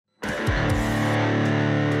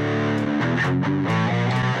Slinging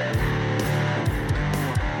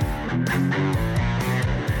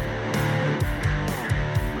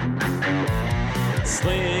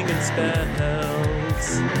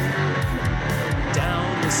spells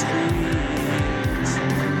down the street,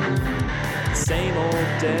 same old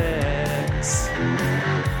decks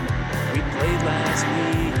we played last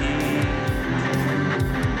week.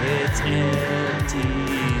 It's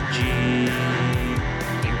MTG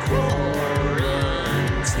in quarantine.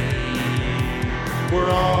 We're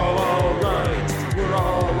all alright. We're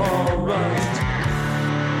all alright.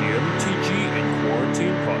 The MTG in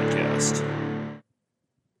Quarantine podcast.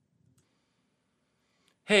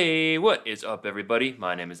 Hey, what is up, everybody?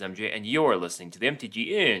 My name is MJ, and you're listening to the MTG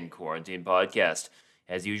in Quarantine podcast.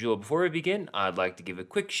 As usual, before we begin, I'd like to give a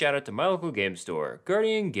quick shout out to my local game store,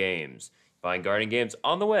 Guardian Games. Find Guardian Games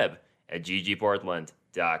on the web at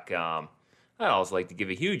ggportland.com. I'd also like to give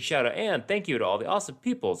a huge shout out and thank you to all the awesome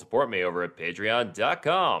people who support me over at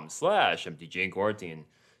patreon.com/MTG in Quarantine.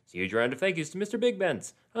 It's a huge round of thank yous to Mr. Big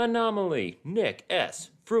Benz, Anomaly, Nick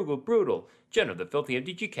S., Frugal Brutal, Jen of the Filthy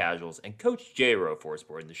MTG Casuals, and Coach J-Ro for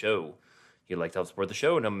supporting the show. If you'd like to help support the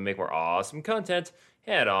show and help me make more awesome content,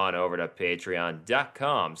 head on over to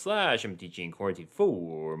patreon.com/MTG in Quarantine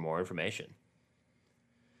for more information.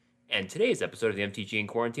 And today's episode of the MTG in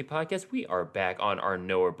Quarantine podcast, we are back on our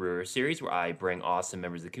Noah Brewer series, where I bring awesome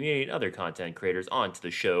members of the community and other content creators onto the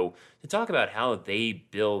show to talk about how they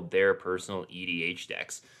build their personal EDH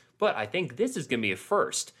decks. But I think this is going to be a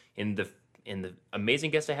first. In the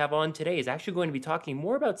amazing guest I have on today is actually going to be talking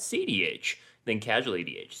more about cEDH than casual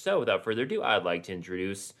EDH. So without further ado, I'd like to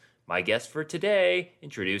introduce my guest for today,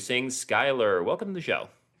 introducing Skylar. Welcome to the show.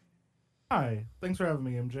 Hi, thanks for having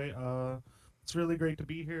me, MJ. It's really great to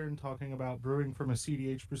be here and talking about brewing from a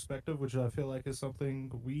cEDH perspective, which I feel like is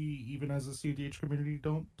something we, even as a cEDH community,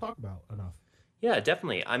 don't talk about enough. Yeah,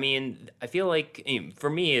 definitely. I mean, I feel like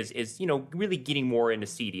for me is really getting more into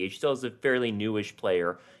cEDH. Still as a fairly newish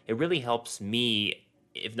player, it really helps me,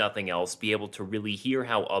 if nothing else, be able to really hear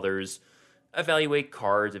how others evaluate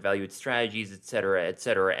cards, evaluate strategies,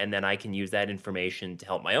 etc., and then I can use that information to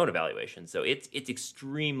help my own evaluation. So it's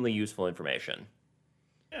extremely useful information.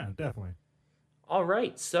 Yeah, definitely. All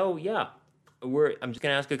right, so yeah, I'm just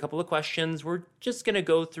going to ask a couple of questions. We're just going to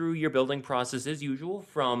go through your building process as usual,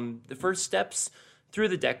 from the first steps through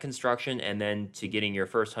the deck construction and then to getting your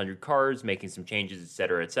first 100 cards, making some changes,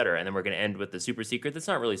 etc., and then we're going to end with the super secret. That's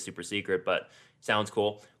not really super secret, but sounds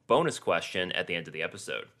cool. Bonus question at the end of the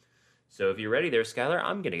episode. So if you're ready there, Skylar,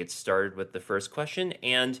 I'm going to get started with the first question.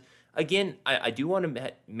 And again, I do want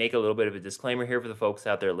to make a little bit of a disclaimer here for the folks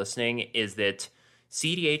out there listening, is that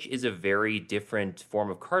cEDH is a very different form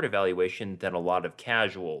of card evaluation than a lot of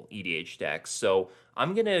casual EDH decks. So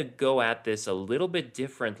I'm going to go at this a little bit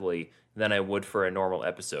differently than I would for a normal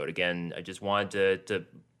episode. Again, I just wanted to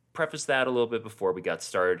preface that a little bit before we got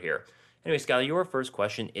started here. Anyway, Skylar, your first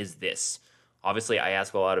question is this. Obviously, I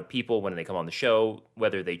ask a lot of people when they come on the show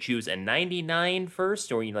whether they choose a 99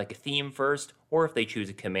 first, or like a theme first, or if they choose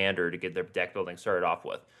a commander to get their deck building started off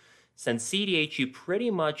with. Since cEDH, you pretty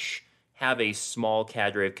much have a small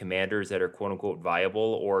cadre of commanders that are quote-unquote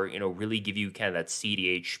viable, or really give you kind of that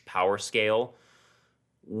cEDH power scale.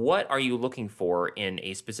 What are you looking for in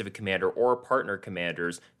a specific commander or partner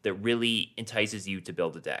commanders that really entices you to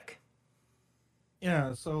build a deck?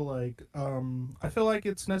 Yeah, so I feel like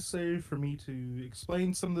it's necessary for me to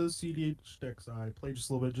explain some of those cEDH decks I played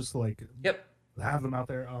just a little bit, just to have them out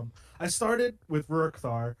there. I started with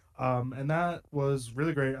Rurikthar, and that was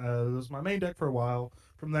really great. It was my main deck for a while.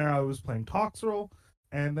 From there, I was playing Toxrill,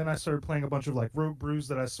 and then I started playing a bunch of rogue brews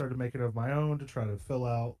that I started making of my own to try to fill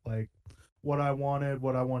out what I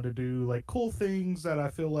wanted to do, cool things that I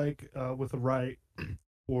feel like with the right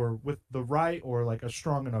or a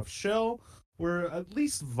strong enough shell were at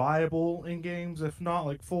least viable in games, if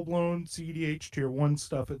not full blown cEDH tier 1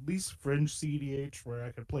 stuff, at least fringe cEDH where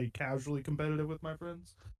I could play casually competitive with my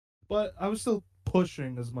friends. But I was still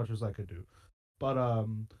pushing as much as I could do. But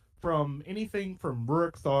from anything from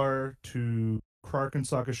Rurikthar to Kraken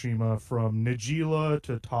Sakashima, from Nagila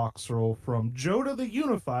to Toxrill, from Joda the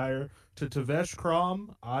Unifier to Tevesh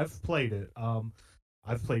Kraum, I've played it.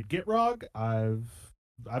 I've played Gitrog. I've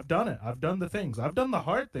done it. I've done the things. I've done the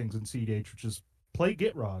hard things in cEDH, which is play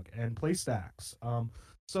Gitrog and play stacks.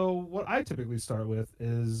 So what I typically start with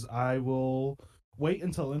is I will wait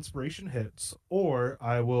until inspiration hits, or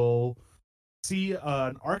I will see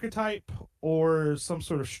an archetype or some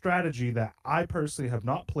sort of strategy that I personally have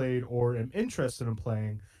not played or am interested in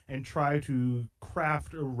playing, and try to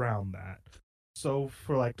craft around that. So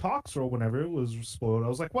for Toxrill, whenever it was spoiled, I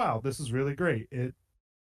was like, wow, this is really great. It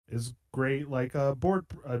is great, like board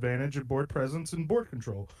advantage and board presence and board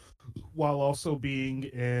control, while also being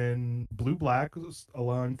in blue black,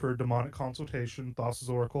 allowing for demonic consultation, Thassa's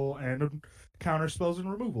Oracle, and counter spells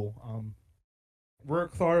and removal.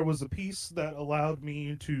 Rurikthar was a piece that allowed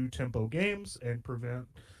me to tempo games and prevent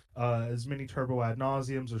as many turbo ad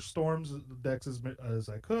nauseums or storms decks as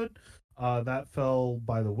I could. That fell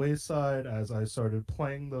by the wayside as I started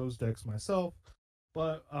playing those decks myself.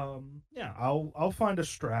 But yeah, I'll find a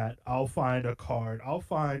strat, I'll find a card, I'll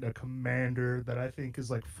find a commander that I think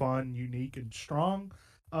is like fun, unique, and strong.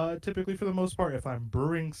 Typically, for the most part, if I'm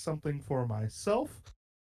brewing something for myself,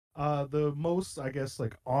 the most, I guess,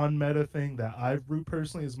 like on meta thing that I've brewed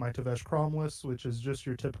personally is my Tevesh Kraum list, which is just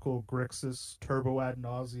your typical Grixis Turbo Ad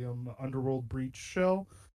Nauseum Underworld Breach shell.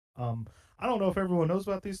 Um, I don't know if everyone knows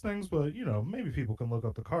about these things, but maybe people can look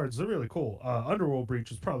up the cards. They're really cool. Underworld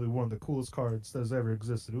Breach is probably one of the coolest cards that's ever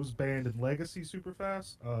existed. It was banned in Legacy super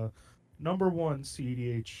fast. Number one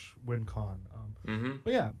cEDH win con. Mm-hmm.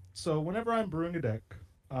 But yeah, so whenever I'm brewing a deck,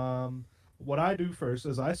 what I do first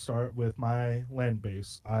is I start with my land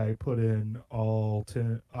base. I put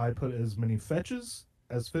as many fetches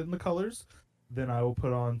as fit in the colors. Then I will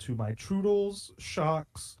put on to my Trudels,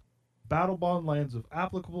 Shocks, Battle Bond lands if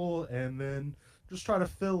applicable, and then just try to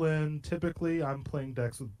fill in. Typically, I'm playing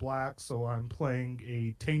decks with black, so I'm playing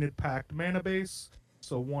a Tainted Pact mana base,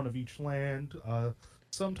 so one of each land.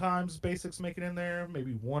 Sometimes basics make it in there,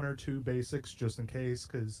 maybe one or two basics just in case,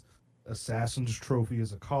 because Assassin's Trophy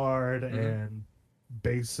is a card, Mm-hmm. and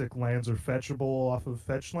basic lands are fetchable off of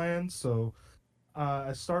fetch lands. So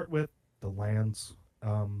I start with the lands.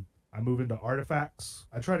 I move into artifacts.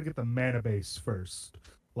 I try to get the mana base first,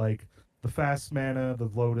 like the fast mana, the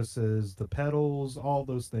lotuses, the petals, all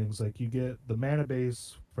those things. Like you get the mana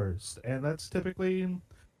base first, and that's typically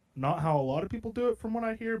not how a lot of people do it from what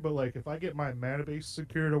I hear. But like if I get my mana base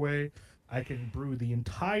secured away, I can brew the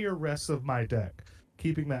entire rest of my deck,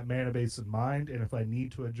 keeping that mana base in mind. And if I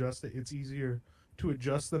need to adjust it, it's easier to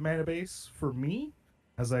adjust the mana base for me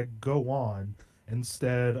as I go on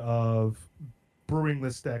instead of brewing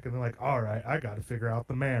this deck and then like, all right, I got to figure out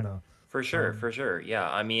the mana. For sure, Um, for sure. Yeah,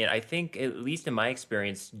 I mean, I think at least in my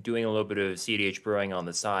experience doing a little bit of cEDH brewing on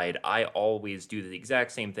the side, I always do the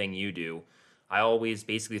exact same thing you do. I always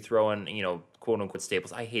basically throw in, quote unquote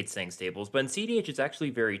staples. I hate saying staples, but in cEDH it's actually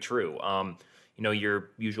very true. Your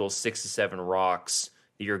usual 6 to 7 rocks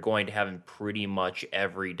that you're going to have in pretty much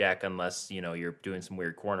every deck, unless you're doing some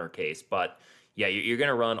weird corner case. But yeah, you're going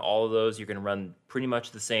to run all of those. You're going to run pretty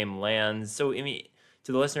much the same lands. So I mean,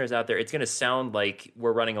 to the listeners out there, it's going to sound like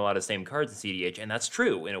we're running a lot of the same cards in cEDH, and that's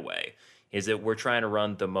true in a way. Is that we're trying to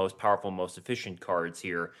run the most powerful, most efficient cards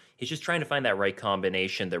here. It's just trying to find that right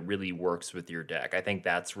combination that really works with your deck. I think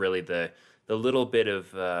that's really the little bit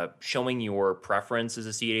of showing your preference as a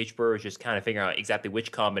cEDH brewer is just kind of figuring out exactly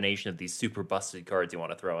which combination of these super busted cards you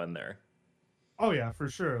want to throw in there. oh yeah, for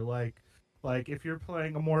sure. Like if you're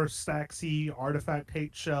playing a more stacksy artifact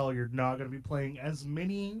hate shell, you're not going to be playing as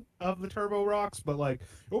many of the turbo rocks, but like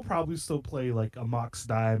you'll probably still play like a Mox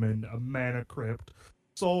Diamond, a Mana Crypt,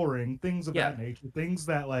 Soul Ring, things of Yeah. that nature, things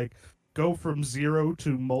that like go from zero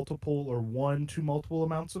to multiple or one to multiple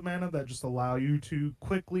amounts of mana that just allow you to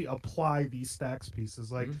quickly apply these stacks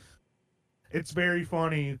pieces. Like Mm-hmm. it's very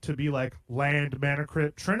funny to be like land mana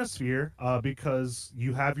crypt trinosphere, because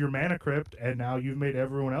you have your mana crypt and now you've made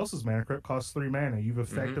everyone else's mana crypt cost 3 mana. You've Mm-hmm.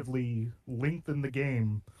 effectively lengthened the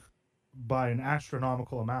game by an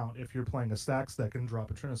astronomical amount if you're playing a stacks deck and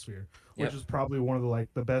drop a trinosphere, which Yep. is probably one of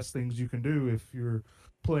the best things you can do if you're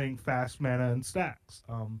playing fast mana and stacks.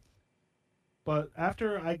 But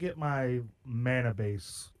after I get my mana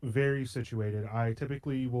base very situated, I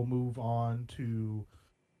typically will move on to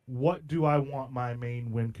what do I want my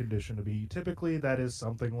main win condition to be? Typically, that is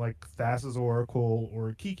something like Thassa's Oracle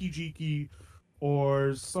or Kiki Jiki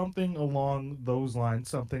or something along those lines,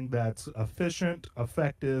 something that's efficient,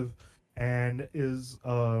 effective, and is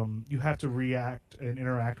you have to react and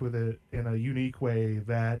interact with it in a unique way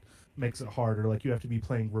that makes it harder. Like you have to be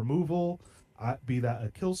playing removal, be that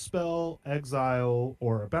a kill spell, exile,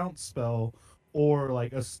 or a bounce spell, or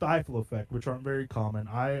like a stifle effect, which aren't very common.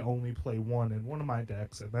 I only play one in one of my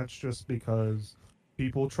decks, and that's just because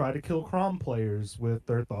people try to kill Kraum players with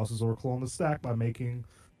their Thassa's Oracle on the stack by making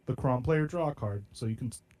the Kraum player draw a card. So you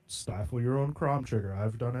can stifle your own Kraum trigger.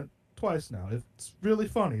 I've done it twice now. It's really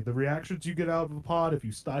funny. The reactions you get out of a pod if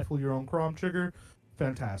you stifle your own Kraum trigger,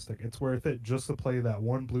 fantastic. It's worth it just to play that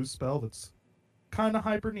one blue spell that's kind of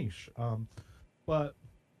hyper niche. But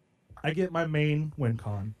I get my main win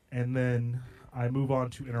con, and then I move on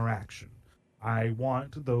to interaction. I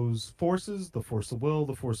want those forces, the force of will,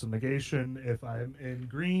 the force of negation. If I'm in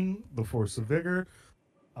green, the force of vigor.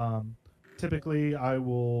 Um, Typically, I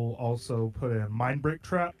will also put in Mind Break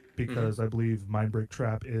Trap Mm-hmm. because I believe Mind Break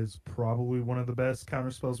Trap is probably one of the best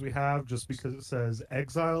counter spells we have, just because it says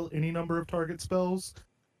exile any number of target spells,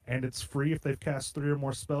 and it's free if they've cast three or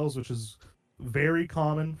more spells, which is very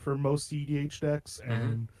common for most cEDH decks.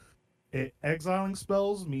 Mm-hmm. And exiling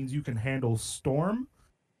spells means you can handle Storm.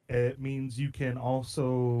 It means you can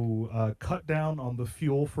also cut down on the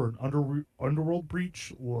fuel for an underworld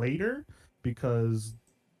breach later, because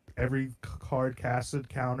every card casted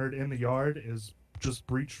countered in the yard is just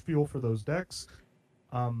breach fuel for those decks.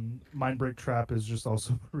 Mindbreak Trap is just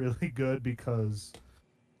also really good because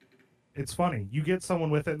it's funny. You get someone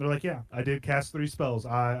with it and they're like, "Yeah, I did cast three spells.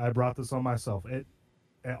 I brought this on myself." It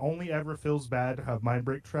only ever feels bad to have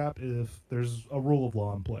Mindbreak Trap if there's a rule of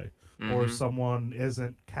law in play, or Mm-hmm. someone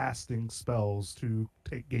isn't casting spells to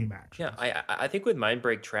take game Yeah, actions. I think with Mind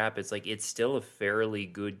Break Trap, it's like it's still a fairly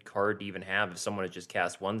good card to even have if someone has just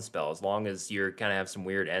cast one spell, as long as you're kind of have some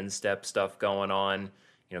weird end step stuff going on.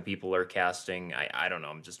 People are casting. I don't know.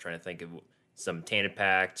 I'm just trying to think of some Tainted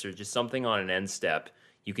Pacts or just something on an end step.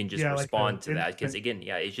 You can just Yeah, like the respond to that because infant. again,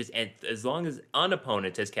 yeah, it's just and as long as an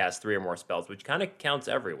opponent has cast three or more spells, which kind of counts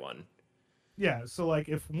everyone. Yeah, so like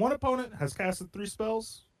if one opponent has casted three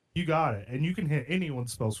spells, you got it, and you can hit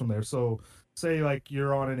anyone's spells from there. So say like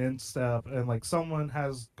you're on an end step and like someone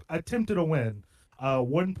has attempted a win.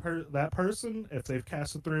 That person, if they've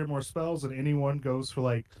casted three or more spells, and anyone goes for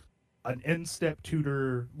like an end step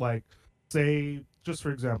tutor, like say just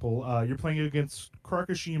for example, you're playing against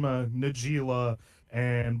Krakashima, Najila,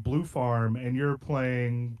 and Blue Farm, and you're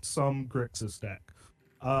playing some Grixis deck,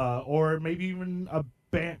 or maybe even a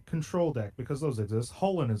Bant control deck because those exist.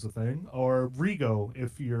 Holland is a thing, or Rigo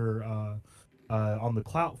if you're on the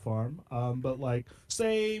Clout farm. But like,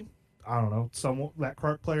 say I don't know, some that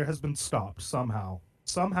cart player has been stopped somehow.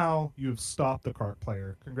 Somehow you've stopped the cart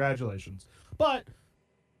player. Congratulations. But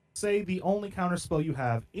say the only counter spell you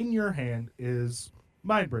have in your hand is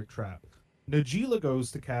Mindbreak Trap. Najila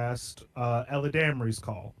goes to cast Eladamri's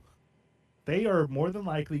Call. They are more than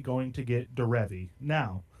likely going to get Derevi.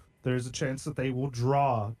 Now, there's a chance that they will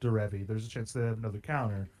draw Derevi. There's a chance they have another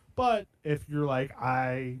counter. But if you're like,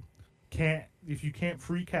 if you can't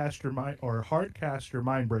free cast your mind or hard cast your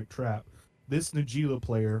mind break trap, this Najila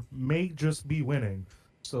player may just be winning.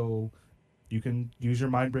 So you can use your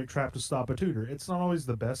mind break trap to stop a tutor. It's not always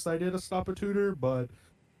the best idea to stop a tutor, but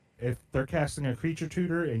if they're casting a creature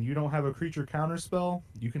tutor and you don't have a creature counter spell,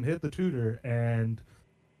 you can hit the tutor, and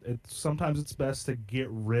sometimes it's best to get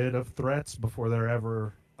rid of threats before they're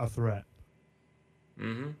ever a threat.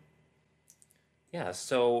 Mm-hmm. Yeah,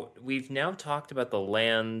 so we've now talked about the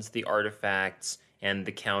lands, the artifacts, and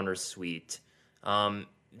the counter suite. Um,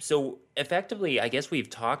 so effectively, I guess we've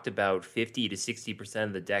talked about 50 to 60%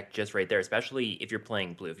 of the deck just right there, especially if you're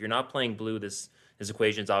playing blue. If you're not playing blue, this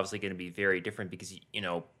equation is obviously going to be very different because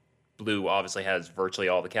blue obviously has virtually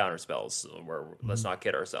all the counter spells. So let's Mm-hmm. not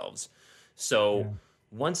kid ourselves. So Yeah.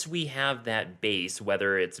 once we have that base,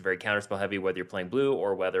 whether it's very counterspell heavy, whether you're playing blue,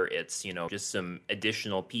 or whether it's, just some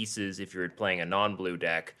additional pieces if you're playing a non blue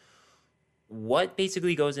deck, what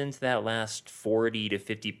basically goes into that last 40 to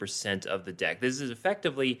 50% of the deck? This is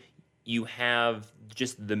effectively you have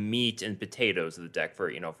just the meat and potatoes of the deck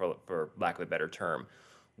for lack of a better term.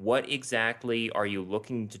 What exactly are you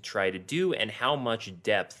looking to try to do, and how much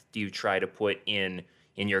depth do you try to put in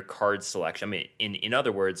your card selection? I mean, in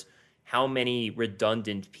other words, how many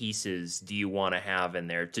redundant pieces do you want to have in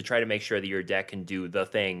there to try to make sure that your deck can do the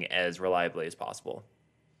thing as reliably as possible?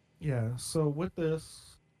 Yeah. So with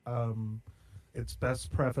this, it's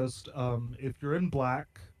best prefaced. If you're in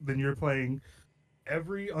black, then you're playing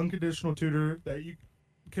every unconditional tutor that you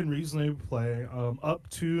can reasonably play, up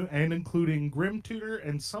to and including Grim Tutor,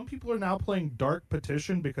 and some people are now playing Dark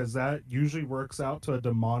Petition because that usually works out to a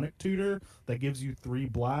demonic tutor that gives you three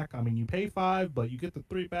black. I mean, you pay five, but you get the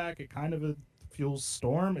three back. It kind of fuels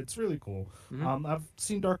Storm. It's really cool. Mm-hmm. I've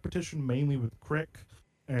seen Dark Petition mainly with Crick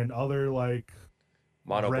and other like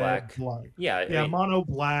Mono red black. black, Yeah, I yeah, mean, mono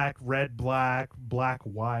black, red black, black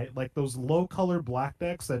white, like those low color black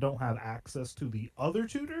decks that don't have access to the other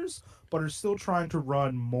tutors but are still trying to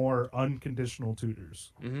run more unconditional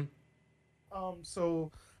tutors. mm-hmm.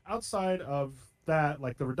 So outside of that,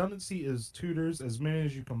 like the redundancy is tutors as many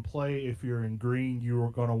as you can play. If you're in green, you are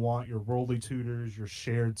going to want your worldly tutors, your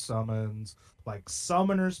shared summons, like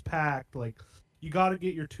summoners pact. Like you got to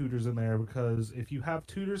get your tutors in there, because if you have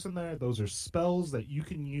tutors in there, those are spells that you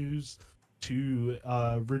can use to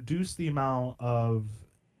reduce the amount of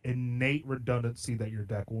innate redundancy that your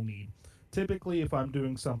deck will need. typically if I'm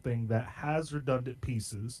doing something that has redundant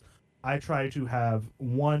pieces, I try to have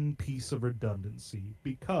one piece of redundancy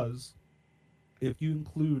because if you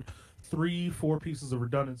include three, four pieces of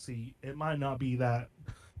redundancy, it might not be that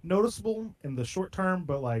noticeable in the short term,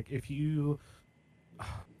 but like if you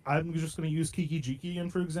I'm just going to use Kiki Jiki in,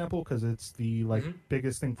 for example, because it's the like Mm-hmm.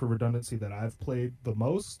 biggest thing for redundancy that I've played the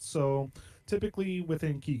most. So typically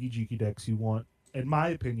within Kiki Jiki decks, you want, in my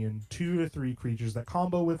opinion, 2 to 3 creatures that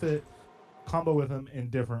combo with them in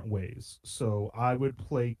different ways. So I would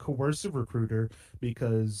play Coercive Recruiter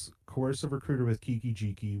because Coercive Recruiter with Kiki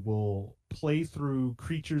Jiki will play through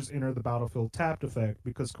creatures enter the battlefield tapped effect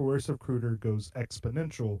because Coercive Recruiter goes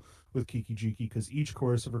exponential with Kiki Jiki because each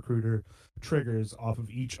Coercive Recruiter triggers off of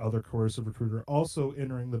each other Coercive Recruiter also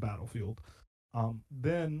entering the battlefield.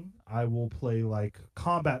 Then I will play like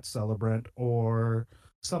Combat Celebrant or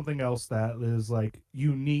something else that is like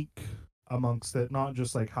unique amongst it, not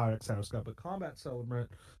just like Hayek Scott, but Combat Celebrant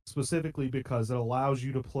specifically because it allows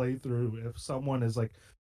you to play through if someone is like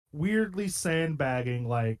weirdly sandbagging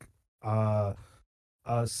uh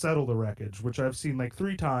Settle the Wreckage, which I've seen like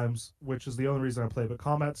 3 times, which is the only reason I play. But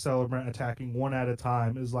Combat Celebrant attacking one at a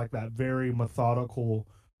time is like that very methodical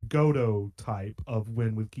Godo type of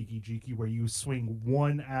win with Kiki Jiki, where you swing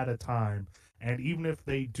one at a time. And even if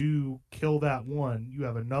they do kill that one, you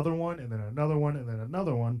have another one, and then another one, and then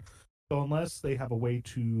another one. So unless they have a way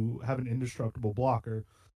to have an indestructible blocker,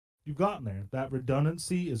 you've gotten there. That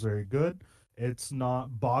redundancy is very good. It's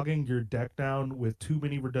not bogging your deck down with too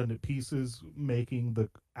many redundant pieces, making the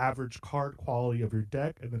average card quality of your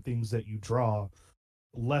deck and the things that you draw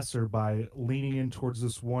lesser by leaning in towards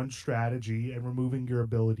this one strategy and removing your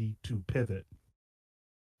ability to pivot.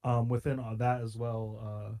 Within that as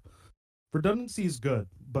well, redundancy is good,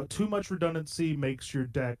 but too much redundancy makes your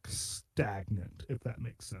deck stagnant, if that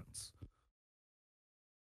makes sense.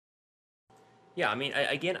 Yeah, I mean,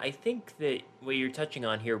 again, I think that what you're touching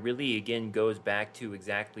on here really, again, goes back to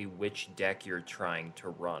exactly which deck you're trying to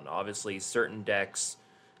run. Obviously, certain decks,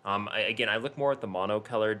 again, I look more at the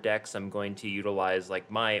monocolored decks. I'm going to utilize, like,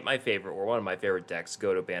 my favorite, or one of my favorite decks,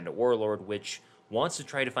 Go to Bandit Warlord, which wants to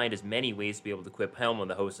try to find as many ways to be able to equip Helm on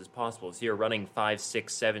the host as possible. So you're running 5,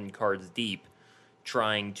 6, 7 cards deep,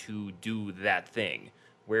 trying to do that thing.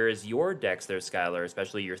 Whereas your decks there, Skylar,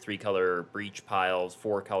 especially your 3-color breach piles,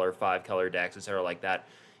 4-color, 5-color decks, etc., like that,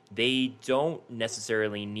 they don't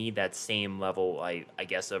necessarily need that same level, I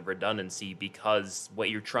guess, of redundancy because what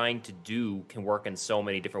you're trying to do can work in so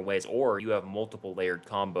many different ways, or you have multiple layered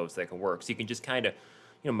combos that can work. So you can just kind of,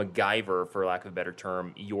 MacGyver, for lack of a better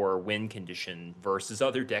term, your win condition versus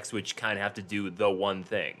other decks which kind of have to do the one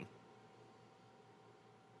thing.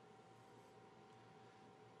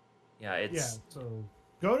 Yeah, Yeah, it's. so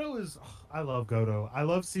Godo is I love Godo. I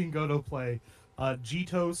love seeing Godo play.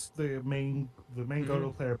 Gitos, the main Mm-hmm.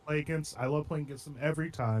 Godo player play against. I love playing against him every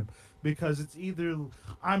time because it's either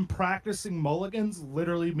I'm practicing mulligans,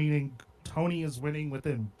 literally meaning Tony is winning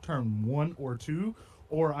within turn 1 or 2,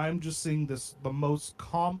 or I'm just seeing this the most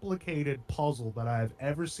complicated puzzle that I've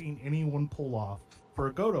ever seen anyone pull off for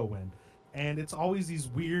a Godo win. And it's always these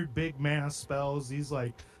weird big mana spells, these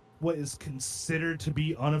like what is considered to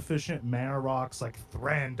be inefficient mana rocks like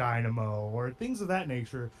Thran Dynamo or things of that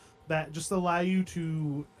nature that just allow you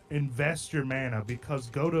to invest your mana because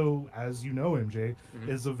Godo, as you know, MJ, Mm-hmm.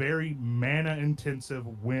 is a very mana intensive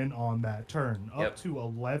win on that turn. Up Yep. to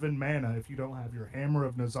 11 mana if you don't have your Hammer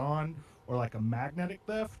of Nazan or like a Magnetic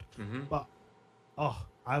Theft. Mm-hmm. But oh,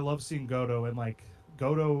 I love seeing Godo, and like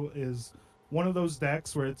Godo is one of those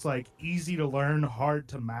decks where it's like easy to learn, hard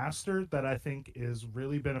to master, that I think is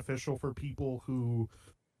really beneficial for people who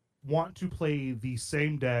want to play the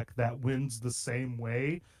same deck that wins the same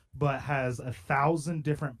way, but has 1,000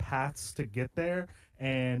 different paths to get there.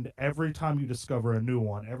 And every time you discover a new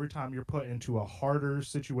one, every time you're put into a harder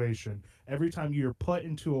situation, every time you're put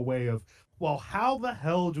into a way of, well, how the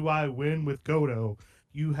hell do I win with Godo?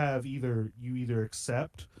 You either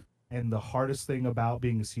accept, and the hardest thing about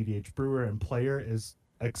being a cEDH brewer and player is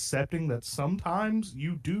accepting that sometimes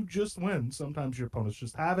you do just win. Sometimes your opponents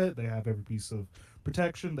just have it. They have every piece of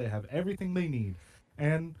protection. They have everything they need,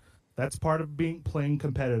 and that's part of being playing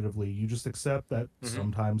competitively. You just accept that Mm-hmm.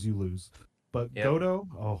 sometimes you lose. But Yep.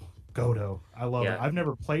 Godo, I love it. Yeah. I've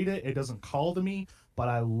never played it. It doesn't call to me, but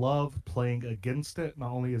I love playing against it.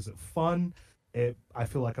 Not only is it fun, I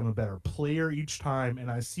feel like I'm a better player each time, and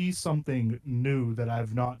I see something new that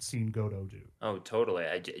I've not seen Godo do. Oh, totally.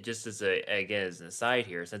 Just as again as an aside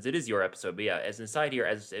here, since it is your episode, but yeah, as an aside here,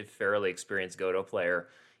 as a fairly experienced Goto player,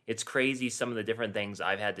 it's crazy some of the different things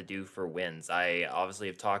I've had to do for wins. I obviously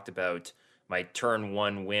have talked about my turn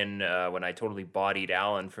one win when I totally bodied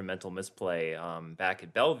Alan for mental misplay back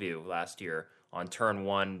at Bellevue last year on turn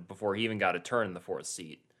one before he even got a turn in the fourth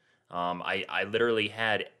seat. I literally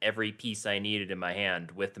had every piece I needed in my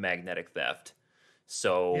hand with the magnetic theft.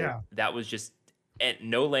 So Yeah. that was just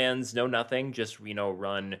no lands, no nothing. Just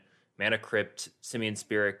run Mana Crypt, Simian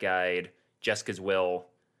Spirit Guide, Jessica's Will,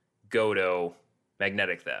 Godo,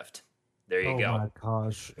 Magnetic Theft. There you Oh go. my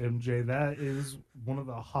gosh, MJ, that is one of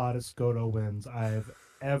the hottest Goto wins I've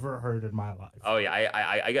ever heard in my life. Oh yeah,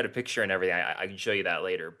 I got a picture and everything. I can show you that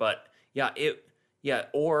later. But yeah,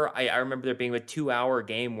 or I remember there being a 2 hour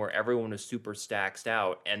game where everyone was super stacked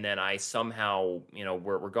out, and then I somehow,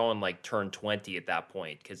 we're going like turn 20 at that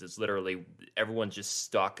point because it's literally everyone's just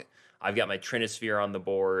stuck. I've got my Trinisphere on the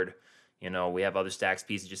board. We have other stacks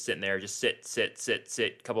pieces just sitting there, just sit. A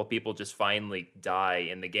couple of people just finally die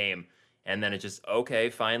in the game. And then it's just,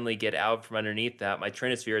 okay, finally get out from underneath that. My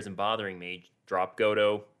Trinisphere isn't bothering me. Drop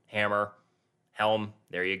Godo, Hammer, Helm,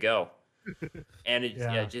 there you go. And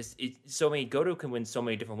Yeah. so many Godo can win so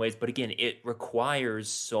many different ways, but again, it requires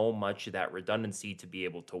so much of that redundancy to be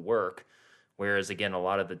able to work. Whereas again, a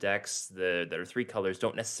lot of the decks that are three colors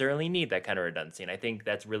don't necessarily need that kind of redundancy, and I think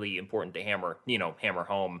that's really important to hammer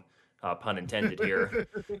home, pun intended here.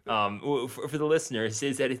 For the listeners,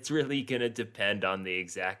 is that it's really gonna depend on the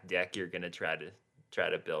exact deck you're gonna try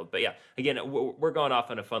to build. But yeah, again, we're going off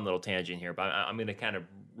on a fun little tangent here, but I'm gonna kind of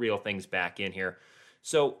reel things back in here.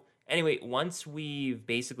 So anyway, once we've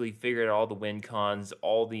basically figured out all the win cons,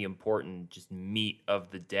 all the important just meat of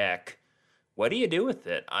the deck, what do you do with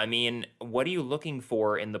it? I mean, what are you looking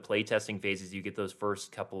for in the playtesting phases? You get those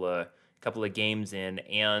first couple of games in,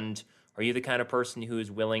 and are you the kind of person who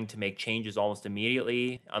is willing to make changes almost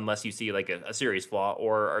immediately unless you see like a serious flaw,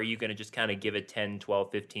 or are you going to just kind of give it 10,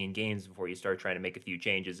 12, 15 games before you start trying to make a few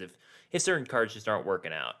changes if certain cards just aren't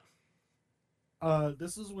working out?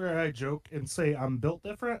 This is where I joke and say I'm built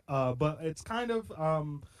different. But it's kind of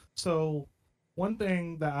so one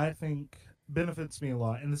thing that I think benefits me a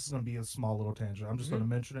lot, and this is gonna be a small little tangent, I'm just Mm-hmm. gonna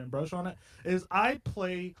mention it and brush on it, is I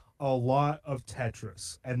play a lot of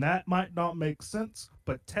Tetris. And that might not make sense,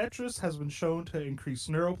 but Tetris has been shown to increase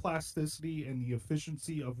neuroplasticity and the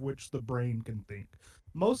efficiency of which the brain can think.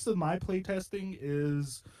 Most of my playtesting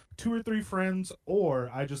is two or three friends,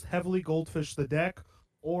 or I just heavily goldfish the deck,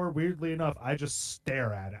 or weirdly enough, I just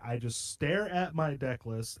stare at it. I just stare at my deck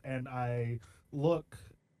list and I look.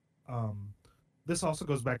 Um, this also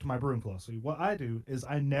goes back to my brewing philosophy. What I do is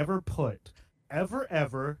I never put never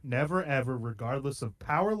ever, regardless of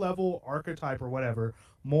power level, archetype, or whatever,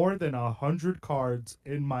 more than 100 cards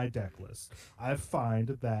in my deck list. I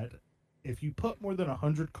find that if you put more than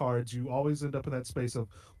 100 cards, you always end up in that space of,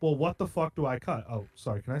 well, what the fuck do I cut? Oh,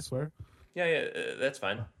 sorry, can I swear? Yeah, that's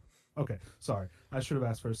fine. Okay, sorry. I should have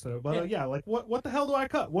asked first though. But Yeah. yeah, like what the hell do I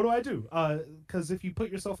cut? What do I do? Because if you put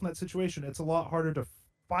yourself in that situation, it's a lot harder to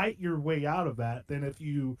fight your way out of that than if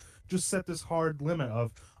you just set this hard limit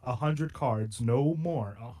of 100 cards, no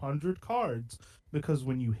more, 100 cards. Because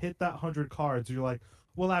when you hit that 100 cards, you're like,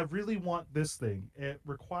 well, I really want this thing. It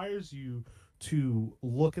requires you to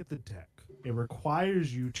look at the deck. It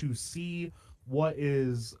requires you to see what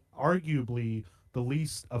is arguably the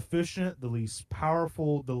least efficient, the least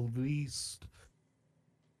powerful, the least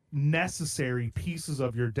necessary pieces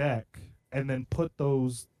of your deck, and then put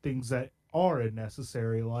those things that are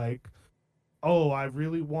necessary, like, oh, I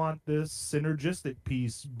really want this synergistic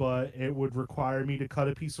piece, but it would require me to cut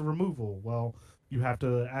a piece of removal. Well, you have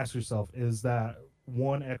to ask yourself, is that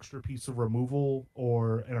one extra piece of removal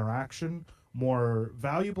or interaction more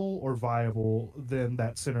valuable or viable than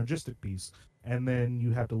that synergistic piece? And then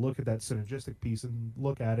you have to look at that synergistic piece and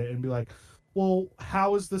look at it and be like, well,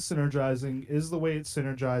 how is this synergizing? Is the way it's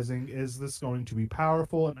synergizing, is this going to be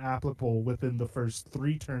powerful and applicable within the first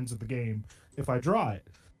 3 turns of the game if I draw it?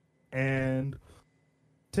 And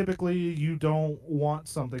typically you don't want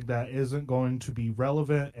something that isn't going to be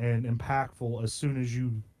relevant and impactful as soon as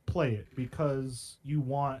you play it, because you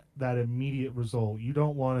want that immediate result. You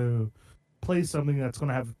don't want to play something that's going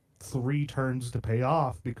to have 3 turns to pay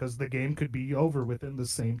off, because the game could be over within the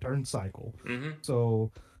same turn cycle. Mm-hmm.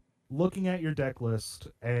 So looking at your deck list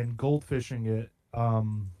and goldfishing it,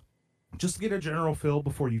 just to get a general feel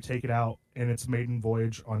before you take it out in its maiden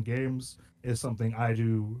voyage on games, is something I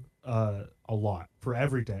do a lot for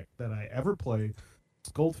every deck that I ever play.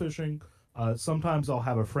 It's goldfishing. Sometimes I'll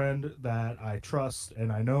have a friend that I trust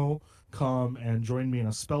and I know come and join me in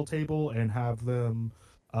a spell table and have them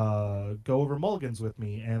go over mulligans with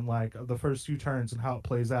me, and like the first few turns and how it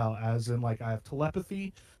plays out. As in, like, I have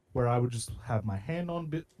telepathy, where I would just have my hand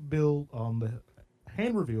on bill on the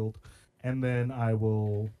hand revealed, and then I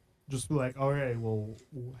will Just be like, okay, well,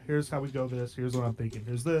 here's how we go this, here's what I'm thinking,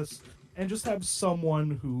 here's this. And just have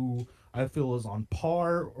someone who I feel is on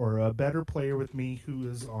par or a better player with me who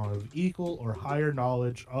is of equal or higher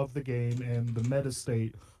knowledge of the game and the meta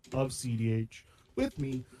state of cEDH with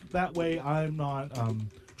me. That way I'm not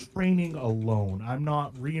training alone. I'm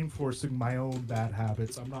not reinforcing my own bad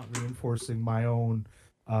habits. I'm not reinforcing my own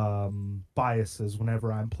biases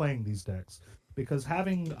whenever I'm playing these decks. Because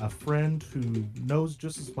having a friend who knows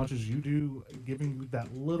just as much as you do, giving you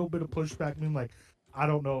that little bit of pushback, being like, I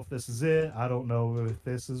don't know if this is it. I don't know if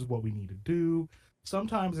this is what we need to do.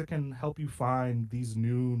 Sometimes it can help you find these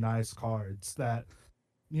new nice cards that,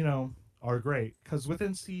 you know, are great. Because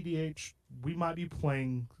within cEDH, we might be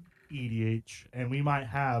playing EDH and we might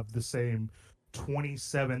have the same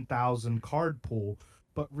 27,000 card pool,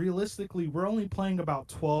 but realistically, we're only playing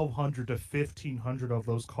about 1,200 to 1,500 of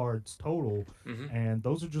those cards total. Hmm. And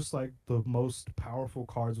those are just like the most powerful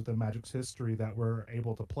cards within Magic's history that we're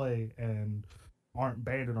able to play and aren't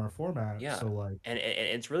banned in our format. Yeah. So, like, And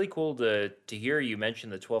it's really cool to hear you mention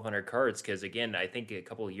the 1,200 cards because again, I think a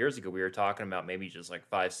couple of years ago we were talking about maybe just like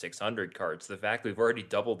 500-600 cards. The fact we've already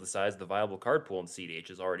doubled the size of the viable card pool in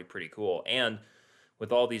cEDH is already pretty cool. And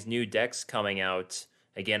with all these new decks coming out,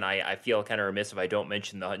 again, I feel kind of remiss if I don't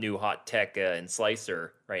mention the new hot tech and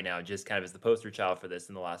Slicer right now, just kind of as the poster child for this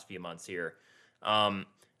in the last few months here. Um,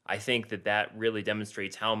 I think that really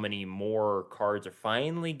demonstrates how many more cards are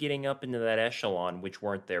finally getting up into that echelon, which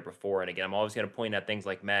weren't there before. And again, I'm always going to point at things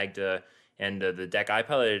like Magda and the deck I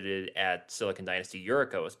piloted at Silicon Dynasty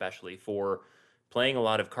Yuriko, especially for playing a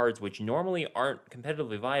lot of cards which normally aren't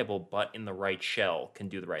competitively viable, but in the right shell can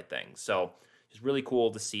do the right thing. So it's really cool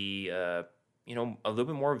to see, a little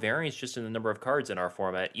bit more variance just in the number of cards in our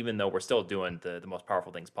format, even though we're still doing the most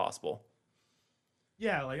powerful things possible.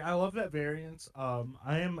 yeah, like I love that variance.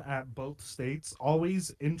 I am at both states,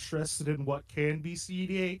 always interested in what can be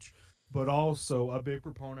cEDH, but also a big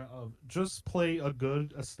proponent of just play a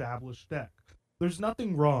good established deck. There's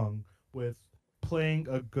nothing wrong with playing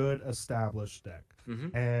a good established deck. Hmm.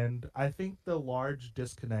 And I think the large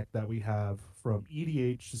disconnect that we have from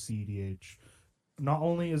EDH to cEDH, not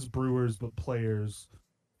only as brewers but players,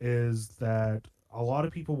 is that a lot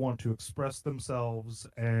of people want to express themselves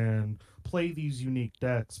and play these unique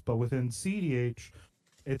decks, but within cEDH,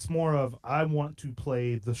 it's more of I want to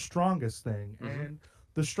play the strongest thing. Hmm. And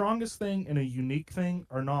the strongest thing and a unique thing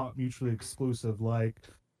are not mutually exclusive. Like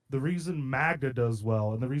the reason Magda does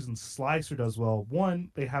well and the reason Slicer does well, one,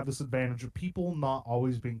 they have this advantage of people not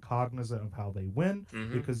always being cognizant of how they win,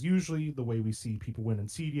 Hmm. because usually the way we see people win in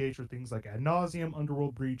cEDH are things like Ad Nauseam,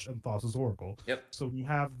 Underworld Breach, and Thassa's Oracle. Yep. So when you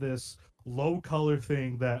have this low color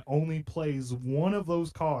thing that only plays one of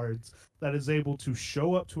those cards that is able to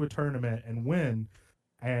show up to a tournament and win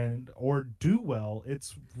and or do well,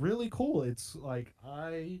 it's really cool. It's like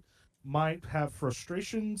I might have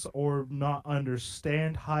frustrations or not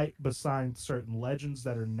understand hype beside certain legends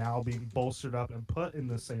that are now being bolstered up and put in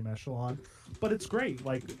the same echelon, but it's great.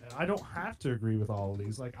 Like I don't have to agree with all of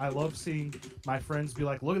these. Like I love seeing my friends be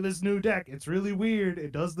like, look at this new deck, it's really weird,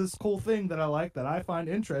 it does this cool thing that I like, that I find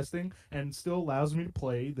interesting, and still allows me to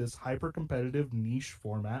play this hyper competitive niche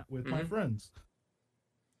format with my Hmm. friends.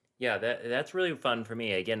 Yeah, that's really fun for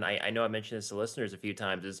me. Again, I know I mentioned this to listeners a few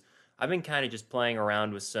times. Is I've been kind of just playing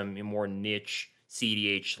around with some more niche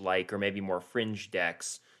cEDH like or maybe more fringe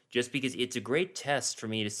decks, just because it's a great test for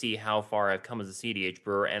me to see how far I've come as a cEDH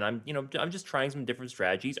brewer. And I'm just trying some different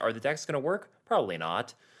strategies. Are the decks going to work? Probably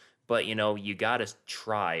not, but you got to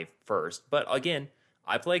try first. But again,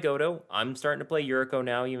 I play Godo. I'm starting to play Yuriko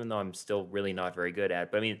now, even though I'm still really not very good at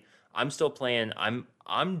it. But I mean, I'm still playing.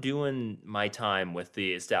 I'm doing my time with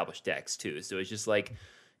the established decks too. So it's just like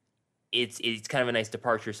it's kind of a nice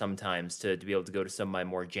departure sometimes to be able to go to some of my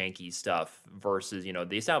more janky stuff versus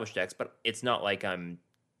the established decks. But it's not like I'm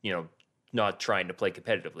you know not trying to play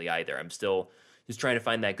competitively either. I'm still just trying to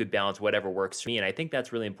find that good balance, whatever works for me. And I think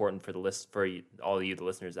that's really important for the list for all of you, the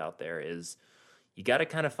listeners out there, is you got to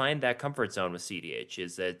kind of find that comfort zone with cEDH.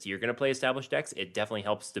 Is that you're going to play established decks? It definitely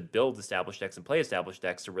helps to build established decks and play established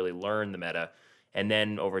decks to really learn the meta. And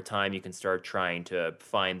then over time, you can start trying to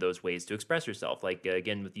find those ways to express yourself. Like,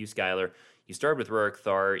 again, with you, Skylar, you started with Rurik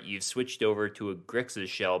Thar, you've switched over to a Grixis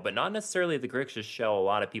shell, but not necessarily the Grixis shell a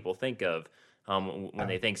lot of people think of when Uh,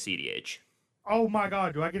 they think cEDH. oh my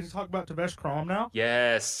god, do I get to talk about Tevesh Kraum now?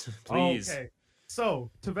 Yes, please. Okay.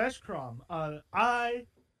 So, Tevesh Kraum, uh,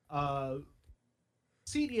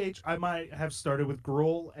 CDH, I might have started with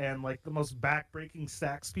Gruul and like the most backbreaking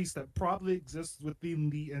stacks piece that probably exists within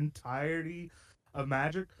the entirety of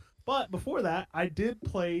Magic. But before that, I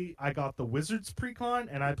got the Wizards precon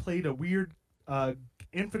and I played a weird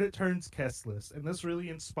Infinite Turns Kessless, and this really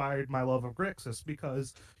inspired my love of Grixis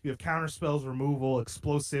because you have counterspells, removal,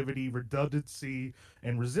 explosivity, redundancy,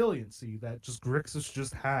 and resiliency that just Grixis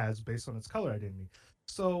just has based on its color identity.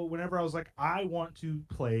 So whenever I was like, I want to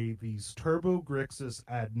play these Turbo Grixis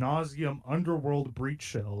ad nauseum Underworld Breach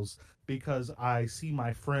shells because I see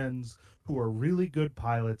my friends who are really good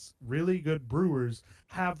pilots, really good brewers,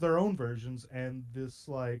 have their own versions, and this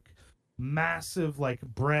like massive like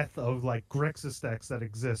breadth of like Grixis decks that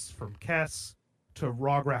exists from Kess to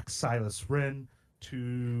Rograk Silas Rin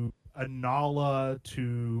to Anala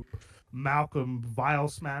to Malcolm Vile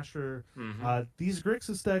Smasher. These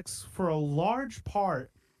Grixis decks, for a large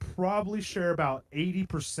part, probably share about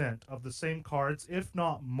 80% of the same cards, if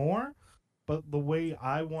not more. But the way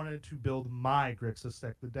I wanted to build my Grixis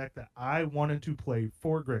deck, the deck that I wanted to play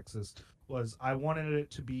for Grixis, was I wanted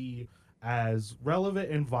it to be as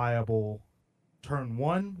relevant and viable turn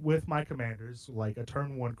one with my commanders, like a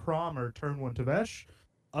turn one Kraum or turn one Tevesh,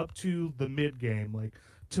 up to the mid game. Like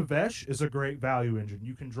Tevesh is a great value engine.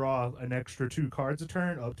 You can draw an extra 2 cards a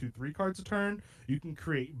turn, up to 3 cards a turn. You can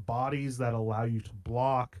create bodies that allow you to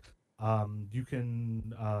block. You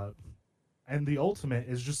can, and the ultimate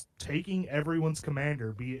is just taking everyone's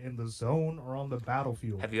commander, be it in the zone or on the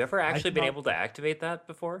battlefield. Have you ever actually been able to activate that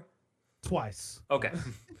before? Twice. Okay.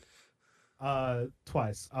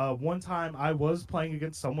 Twice. One time I was playing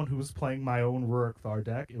against someone who was playing my own Rurik Thar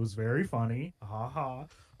deck. It was very funny. Ha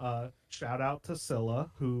ha. Shout out to Scylla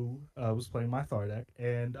who was playing my Thar deck,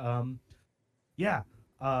 and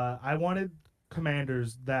I wanted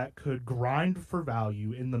commanders that could grind for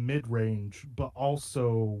value in the mid range, but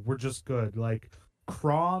also were just good. Like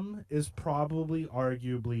Kraum is probably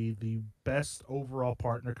arguably the best overall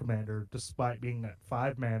partner commander, despite being at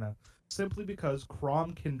 5 mana, simply because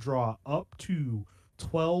Kraum can draw up to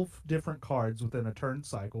 12 different cards within a turn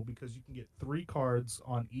cycle, because you can get 3 cards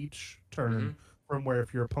on each turn from where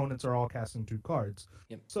if your opponents are all casting 2 cards.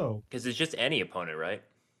 Yep. So because it's just any opponent, right?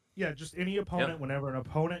 Yeah, just any opponent. Yep. Whenever an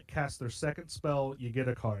opponent casts their second spell, you get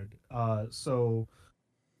a card. So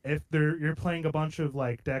if you're playing a bunch of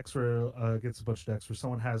like decks where against a bunch of decks where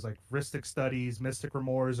someone has like Rhystic Studies, Mystic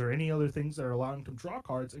Remorse, or any other things that are allowing them to draw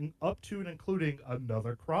cards, and up to and including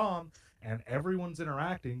another Kraum, and everyone's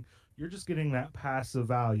interacting, you're just getting that passive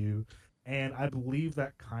value. And I believe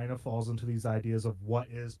that kind of falls into these ideas of what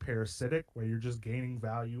is parasitic, where you're just gaining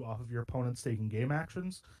value off of your opponents taking game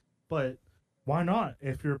actions. But why not?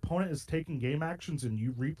 If your opponent is taking game actions and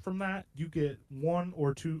you reap from that, you get one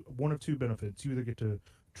of two benefits. You either get to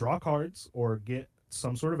draw cards or get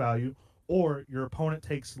some sort of value, or your opponent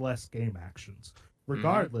takes less game actions.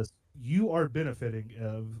 Regardless, you are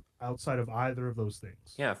benefiting outside of either of those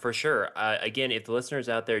things. Yeah, for sure. Again, if the listeners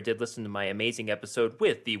out there did listen to my amazing episode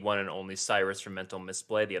with the one and only Cyrus from Mental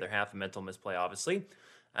Misplay, the other half of Mental Misplay, obviously,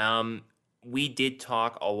 we did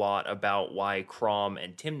talk a lot about why Kraum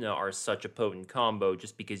and Tymna are such a potent combo,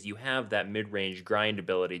 just because you have that mid-range grind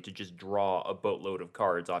ability to just draw a boatload of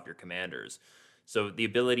cards off your commanders. So the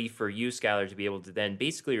ability for you, Skylar, to be able to then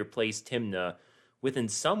basically replace Tymna with, in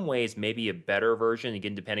some ways, maybe a better version,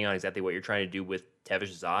 again, depending on exactly what you're trying to do with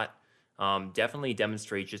Tevesh Szat, definitely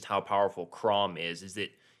demonstrates just how powerful Kraum is that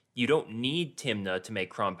you don't need Tymna to make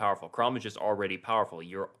Kraum powerful. Kraum is just already powerful.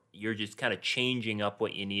 You're just kind of changing up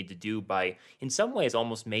what you need to do by, in some ways,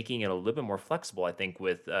 almost making it a little bit more flexible, I think,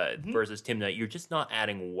 with versus Tymna. You're just not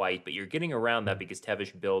adding white, but you're getting around that because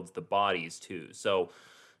Tevesh builds the bodies, too. So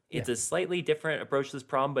it's a slightly different approach to this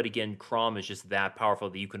problem, but again, Kraum is just that powerful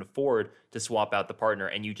that you can afford to swap out the partner,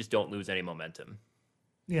 and you just don't lose any momentum.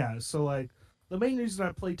 Yeah, so, like, the main reason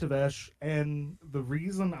I play Tevesh, and the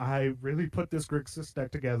reason I really put this Grixis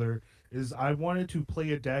deck together, is I wanted to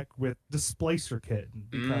play a deck with Displacer Kitten,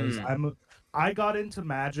 because I got into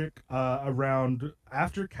Magic around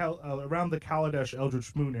the Kaladesh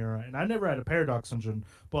Eldritch Moon era, and I never had a Paradox Engine,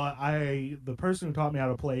 but the person who taught me how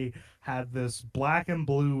to play had this black and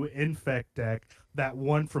blue Infect deck that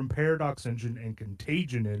won from Paradox Engine and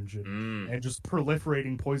Contagion Engine, and just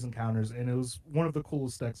proliferating poison counters, and it was one of the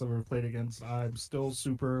coolest decks I've ever played against. I'm still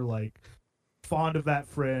super, like, fond of that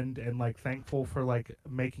friend, and like thankful for like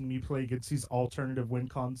making me play against these alternative win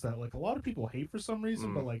cons that like a lot of people hate for some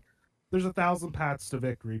reason, but like there's 1,000 paths to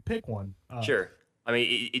victory. Pick one. Sure. I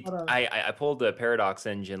mean, I pulled the Paradox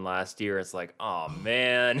Engine last year. It's like, oh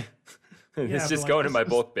man, it's just going in my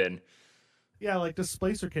bulk bin. Yeah, like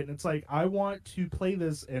Displacer Kitten. It's like, I want to play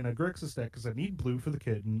this in a Grixis deck because I need blue for the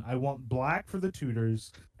Kitten, I want black for the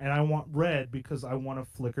Tutors, and I want red because I want to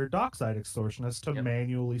flicker Dockside Extortionist to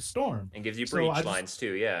manually storm. And gives you breach lines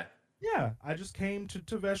too, yeah. Yeah, I just came to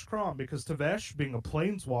Tevesh Kraum because Tevesh, being a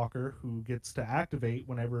planeswalker who gets to activate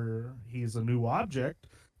whenever he's a new object,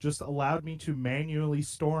 just allowed me to manually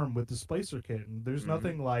storm with Displacer Kitten. There's Hmm.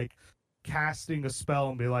 nothing like casting a spell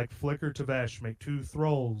and be like, flicker Tevesh, make 2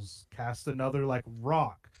 thralls, cast another like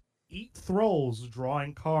rock, eat thralls,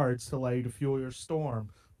 drawing cards to allow you to fuel your storm,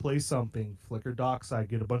 play something, flicker Dockside,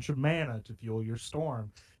 get a bunch of mana to fuel your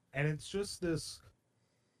storm. And it's just this,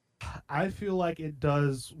 I feel like it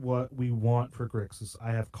does what we want for Grixis.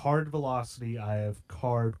 I have card velocity, I have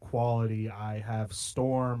card quality, I have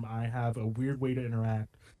storm, I have a weird way to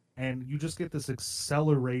interact, and you just get this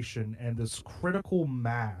acceleration and this critical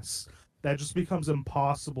mass that just becomes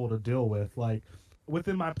impossible to deal with. Like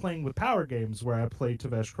within my playing with power games where I play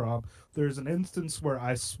Tevesh Kraum, there's an instance where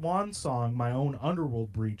I swan song my own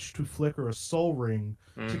Underworld Breach to flicker a soul ring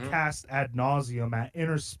to Hmm. cast ad nauseum at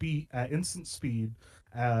inner speed at instant speed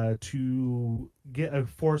to get a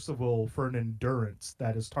force of will for an endurance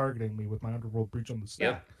that is targeting me with my Underworld Breach on the Yep.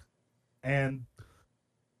 stack. And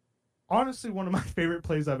honestly, one of my favorite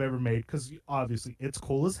plays I've ever made because obviously it's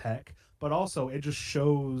cool as heck, but also it just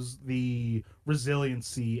shows the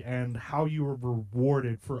resiliency and how you are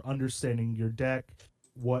rewarded for understanding your deck,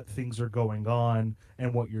 what things are going on,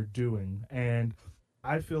 and what you're doing. And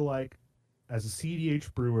I feel like as a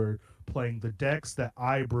cEDH brewer, playing the decks that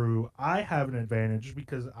I brew, I have an advantage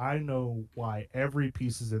because I know why every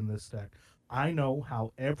piece is in this deck. I know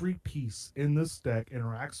how every piece in this deck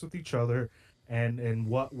interacts with each other and in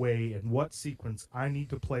what way and what sequence I need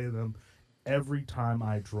to play them every time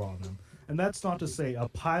I draw them. And that's not to say a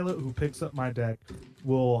pilot who picks up my deck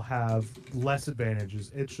will have less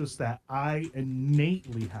advantages. It's just that I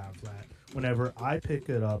innately have that. Whenever I pick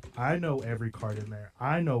it up, I know every card in there.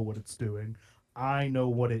 I know what it's doing. I know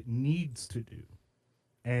what it needs to do.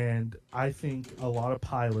 And I think a lot of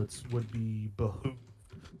pilots would be behooved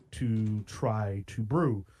to try to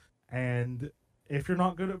brew. And if you're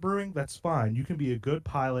not good at brewing, that's fine. You can be a good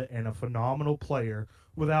pilot and a phenomenal player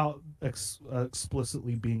without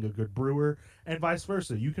explicitly being a good brewer, and vice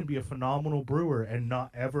versa. You can be a phenomenal brewer and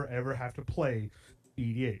not ever have to play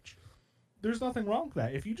EDH. There's nothing wrong with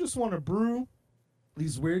that. If you just want to brew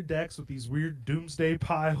these weird decks with these weird doomsday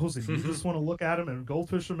piles and you just want to look at them and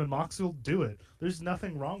goldfish them and moxfield, do it. There's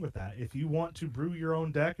nothing wrong with that. If you want to brew your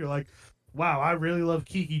own deck, you're like, wow, I really love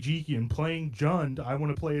Kiki Jiki and playing Jund. I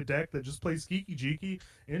want to play a deck that just plays Kiki Jiki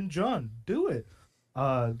in Jund. Do it.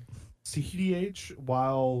 uh cEDH,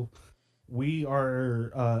 while we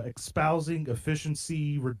are espousing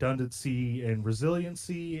efficiency, redundancy, and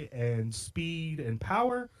resiliency, and speed and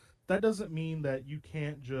power, that doesn't mean that you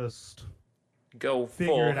can't just Go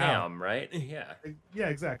figure full it out. ham, right? Yeah. Yeah,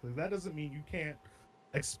 exactly. That doesn't mean you can't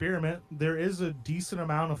experiment. There is a decent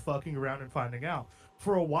amount of fucking around and finding out.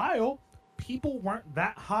 For a while, people weren't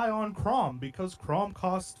that high on Kraum because Kraum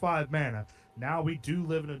costs 5 mana. Now we do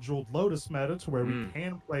live in a Jeweled Lotus meta to where we Mm.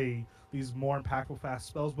 can play these more impactful fast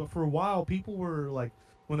spells, but for a while, people were like,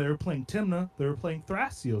 when they were playing Timna, they were playing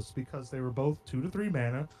Thrasios because they were both 2 to 3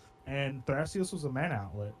 mana, and Thrasios was a mana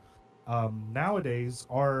outlet. Nowadays,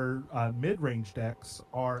 our mid-range decks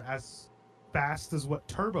are as fast as what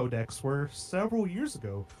turbo decks were several years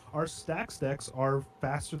ago. Our stacks decks are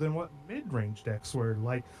faster than what mid-range decks were.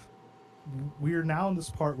 Like, we're now in this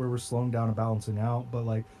part where we're slowing down and balancing out, but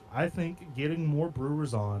like, I think getting more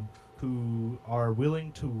brewers on who are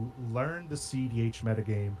willing to learn the cEDH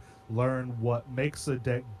metagame, learn what makes a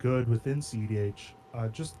deck good within cEDH,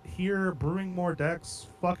 just here brewing more decks,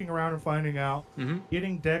 fucking around and finding out, Hmm.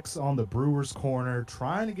 getting decks on the brewer's corner,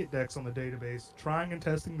 trying to get decks on the database, trying and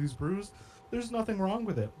testing these brews. There's nothing wrong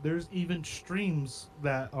with it. There's even streams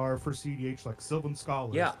that are for cEDH, like Sylvan Yeah,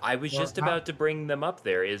 Scholars, I was or just about to bring them up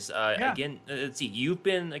there. Is yeah, again, let's see, you've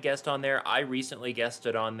been a guest on there. I recently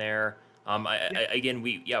guested on there. yeah, Again,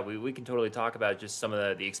 we can totally talk about just some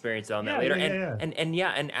of the experience on that yeah, later. yeah, And yeah, yeah.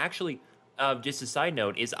 yeah, and actually, just a side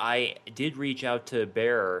note is I did reach out to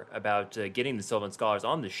Bear about getting the Sylvan Scholars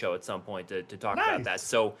on the show at some point to talk about that. Nice.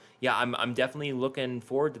 So yeah, I'm definitely looking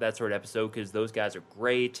forward to that sort of episode because those guys are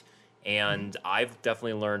great. Mhm. And I've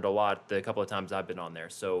definitely learned a lot the couple of times I've been on there.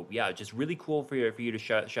 So yeah, just really cool for you to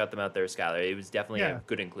shout them out there, Skylar. It was definitely a Yeah,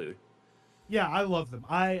 good include. yeah, I love them.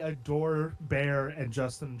 I adore Bear and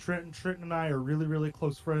Justin and Trenton. Trenton and I are really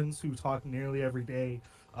close friends who talk nearly every day.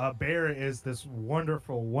 Bear is this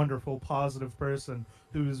wonderful, positive person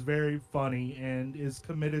who is very funny and is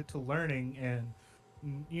committed to learning. And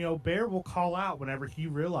you know, Bear will call out whenever he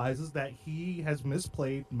realizes that he has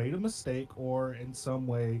misplayed, made a mistake, or in some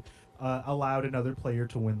way allowed another player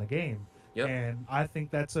to win the game. Yep. And I think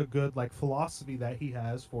that's a good like philosophy that he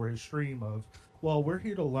has for his stream of well, we're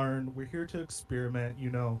here to learn. We're here to experiment.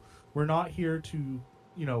 We're not here to,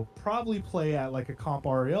 probably play at like a comp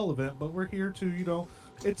REL event, but we're here to,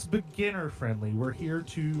 it's beginner friendly. We're here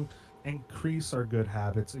to increase our good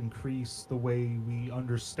habits, increase the way we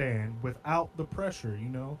understand without the pressure.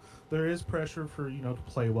 There is pressure for, to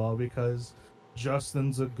play well because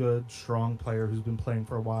Justin's a good, strong player who's been playing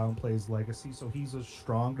for a while and plays Legacy, so he's a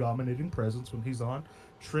strong, dominating presence when he's on.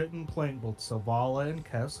 Triton playing both Savala and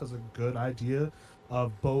Kess has a good idea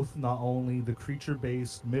of both not only the creature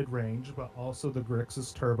based mid range, but also the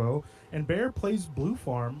Grixis turbo. And Bear plays Blue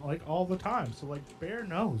Farm like all the time. So like Bear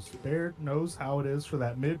knows. Bear knows how it is for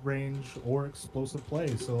that mid range or explosive play.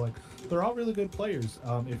 So like they're all really good players.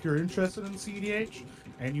 If you're interested in cEDH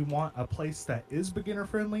and you want a place that is beginner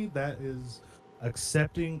friendly, that is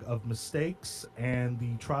accepting of mistakes and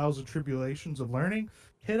the trials and tribulations of learning,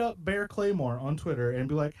 hit up Bear Claymore on Twitter and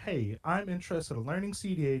be like, hey, I'm interested in learning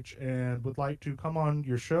cEDH and would like to come on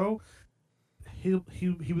your show. He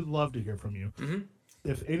would love to hear from you. Mm-hmm.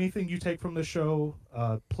 If anything you take from the show,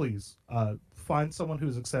 please find someone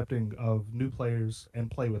who's accepting of new players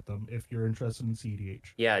and play with them if you're interested in cEDH.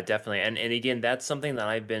 Yeah, definitely. And again, that's something that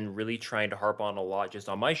I've been really trying to harp on a lot just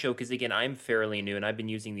on my show because again, I'm fairly new and I've been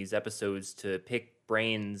using these episodes to pick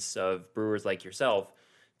brains of brewers like yourself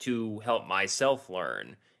to help myself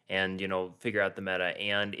learn and figure out the meta,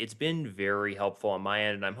 and it's been very helpful on my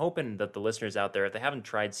end, and I'm hoping that the listeners out there, if they haven't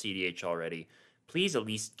tried cEDH already, please at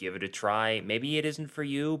least give it a try. Maybe it isn't for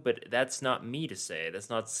you, but that's not me to say. That's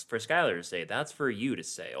not for Skylar to say. That's for you to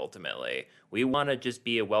say, ultimately. We want to just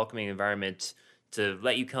be a welcoming environment to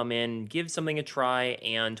let you come in, give something a try,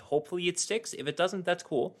 and hopefully it sticks. If it doesn't, that's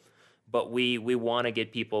cool. But we want to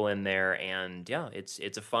get people in there, and yeah, it's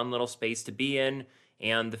a fun little space to be in.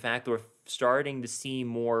 And the fact that we're starting to see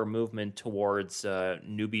more movement towards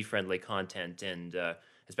newbie-friendly content, and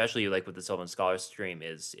especially like with the Sylvan Scholar stream,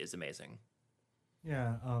 is amazing.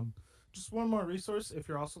 Yeah. Just one more resource if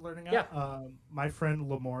you're also learning out. Yeah. My friend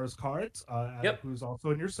Lamora's Cards, Yep. who's also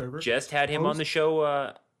in your server. Just had him on the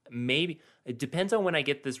show. Maybe it depends on when I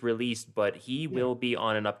get this released, but he will be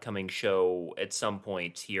on an upcoming show at some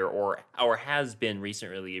point here, or has been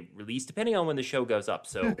recently released, depending on when the show goes up.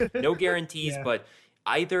 So no guarantees, but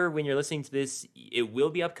either when you're listening to this, it will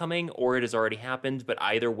be upcoming, or it has already happened. But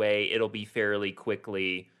either way, it'll be fairly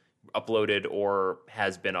quickly uploaded or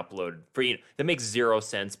has been uploaded. For that makes zero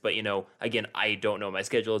sense, but again, I don't know what my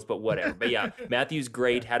schedule is, but whatever. But yeah, Matthew's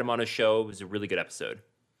great. Had him on a show. It was a really good episode.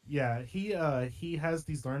 Yeah, he has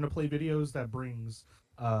these learn to play videos that brings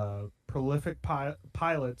prolific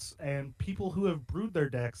pilots and people who have brewed their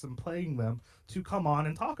decks and playing them to come on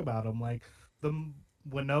and talk about them, like the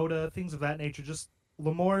Winota, things of that nature. Just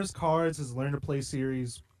Lamora's Cards, his learn to play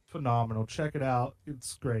series, phenomenal. Check it out,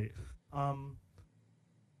 it's great.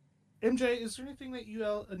 MJ, is there anything that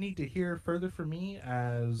you need to hear further from me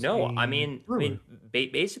as No,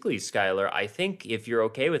 basically, Skylar, I think if you're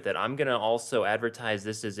okay with it, I'm going to also advertise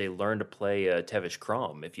this as a learn to play Tevesh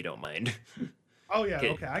Kraum, if you don't mind. Oh, yeah,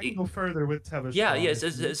 okay. I can go further with Tevesh Yeah, Kraum. yeah.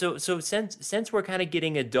 So since we're kind of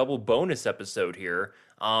getting a double bonus episode here,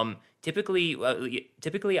 typically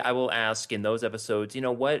I will ask in those episodes,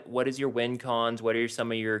 what is your win cons, what are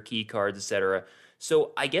some of your key cards, etc.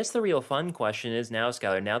 So I guess the real fun question is now,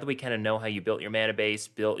 Skylar, now that we kind of know how you built your mana base,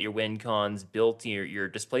 built your win cons, built your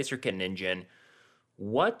Displacer Kitten engine,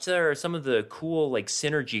 what are some of the cool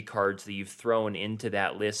synergy cards that you've thrown into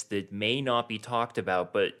that list that may not be talked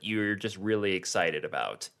about, but you're just really excited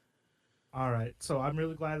about? All right, so I'm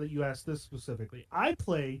really glad that you asked this specifically. I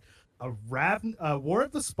play a War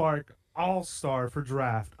of the Spark All-Star for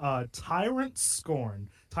draft. Tyrant Scorn.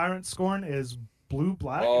 Tyrant Scorn is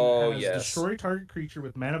blue-black and has destroy target creature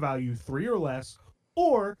with mana value 3 or less,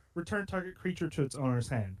 or return target creature to its owner's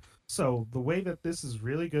hand. So the way that this is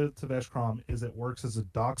really good to Tevesh Kraum is it works as a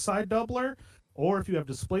dockside doubler, or if you have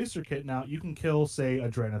Displacer Kitten out, you can kill, say, a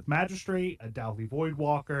Drannith Magistrate, a Dalvey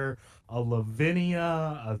Voidwalker, a Lavinia,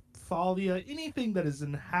 a Thalia, anything that is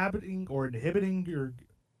inhibiting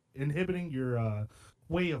your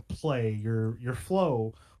way of play, your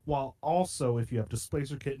flow, while also, if you have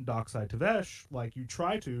Displacer Kit and Dockside Tevesh, like you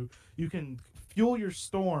try to, you can fuel your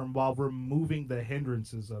storm while removing the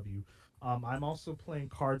hindrances of you. I'm also playing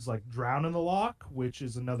cards like Drown in the Lock, which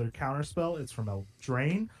is another counter spell. It's from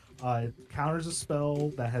Eldraine. It counters a spell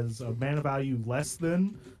that has a mana value less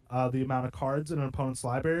than the amount of cards in an opponent's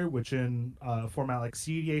library, which in a format like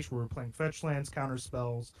cEDH, where we're playing fetch lands, counter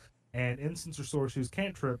spells, and instants or sorceries,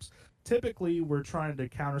 cantrips, typically we're trying to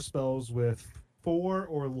counter spells with 4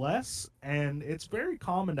 or less, and it's very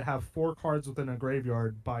common to have 4 cards within a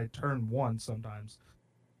graveyard by turn 1 sometimes.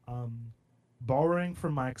 Borrowing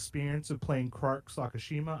from my experience of playing Kark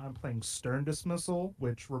Sakashima, I'm playing Stern Dismissal,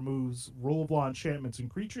 which removes rule of law enchantments and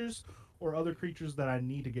creatures or other creatures that I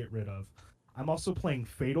need to get rid of. I'm also playing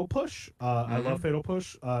Fatal Push. I love Mm-hmm. Fatal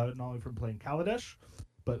Push, not only from playing Kaladesh,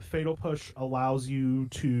 but Fatal Push allows you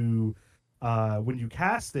to, when you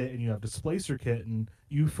cast it and you have Displacer Kitten,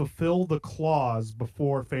 you fulfill the clause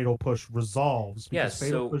before Fatal Push resolves Yeah. because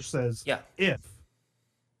Fatal So Push says yeah. if.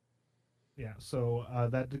 Yeah, so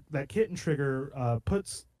that kitten trigger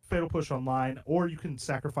puts Fatal Push online, or you can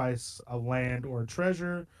sacrifice a land or a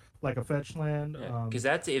treasure, like a fetch land. Yeah, because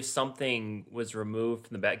that's if something was removed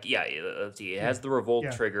from the back. Yeah, let's see. It Yeah, has the revolt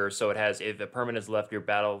yeah, trigger, so it has if a permanent is left your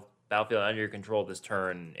battlefield under your control this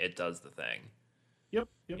turn, it does the thing. yep,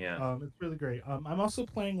 yep. Yeah. It's really great. I'm also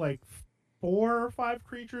playing like 4 or 5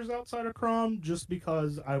 creatures outside of Kraum, just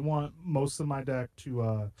because I want most of my deck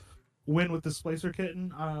to win with Displacer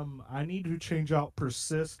Kitten. I need to change out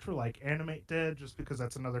Persist for like Animate Dead, just because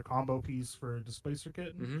that's another combo piece for Displacer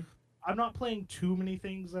Kitten. Mm-hmm. I'm not playing too many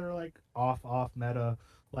things that are like off meta.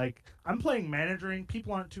 Like I'm playing Mana Drain.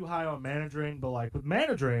 People aren't too high on Mana Drain, but like with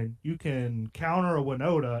Mana Drain, you can counter a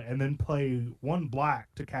Winota and then play 1 black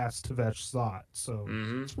to cast Tevesh Szat. So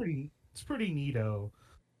Mm-hmm. it's pretty neato.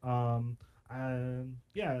 Um, and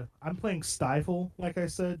yeah, I'm playing Stifle, like I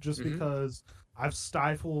said, just Mm-hmm. because I've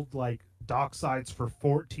stifled like Docksides for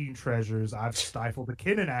 14 treasures. I've stifled the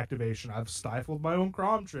Kitten activation. I've stifled my own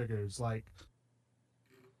Crom triggers. Like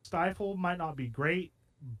Stifle might not be great,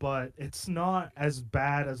 but it's not as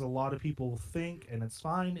bad as a lot of people think, and it's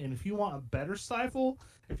fine. And if you want a better Stifle,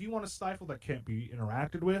 if you want a Stifle that can't be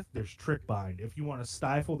interacted with, there's Trick Bind. If you want a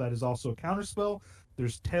Stifle that is also a counterspell,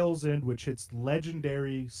 there's Tail's End, which hits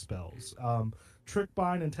legendary spells. Trick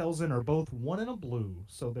Bind and Tail's End are both 1 and a blue,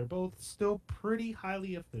 so they're both still pretty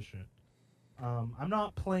highly efficient. I'm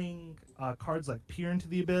not playing cards like Peer into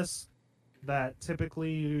the Abyss that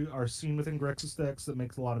typically are seen within Grixis decks that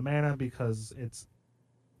makes a lot of mana because it's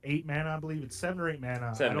 8 mana, I believe. It's 7 or 8 mana.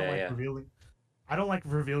 I Seven, don't like yeah. revealing. I don't like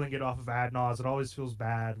revealing it off of Adnaz. It always feels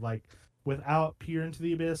bad. Like without Peer into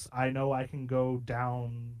the Abyss, I know I can go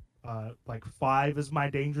down like 5 is my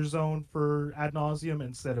danger zone for ad nauseum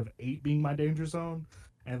instead of 8 being my danger zone,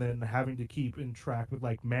 and then having to keep in track with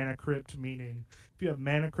like mana crypt, meaning if you have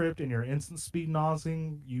mana crypt and you're instant speed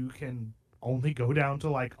nausing, you can only go down to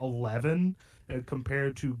like 11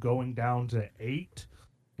 compared to going down to 8,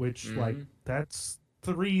 which like Mm-hmm. that's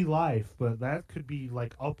 3 life, but that could be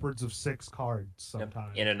like upwards of 6 cards Yep.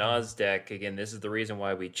 In a sometimes. Nas deck, again, this is the reason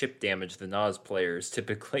why we chip damage the Nas players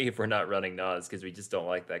typically if we're not running Nas because we just don't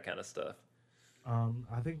like that kind of stuff.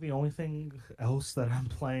 I think the only thing else that I'm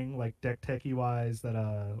playing, like deck techie wise, that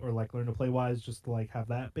or like learn to play wise, just to like have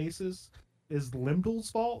that basis, is Limdol's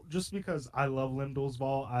Vault. Just because I love Limdol's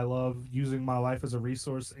Vault, I love using my life as a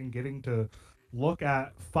resource and getting to look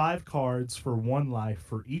at 5 cards for 1 life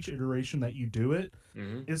for each iteration that you do it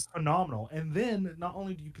Mm-hmm. is phenomenal. And then not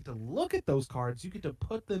only do you get to look at those cards, you get to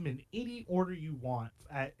put them in any order you want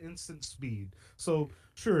at instant speed. So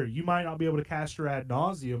sure, you might not be able to cast your ad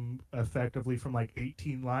nauseum effectively from like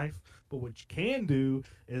 18 life, but what you can do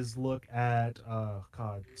is look at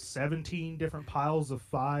 17 different piles of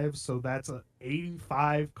fives. So that's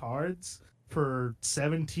 85 cards for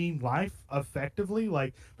 17 life effectively.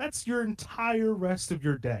 Like that's your entire rest of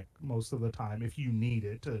your deck most of the time if you need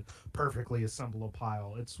it to perfectly assemble a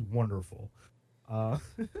pile. It's wonderful. Uh,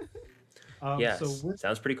 so Yes.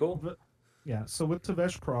 Sounds pretty cool. yeah, so with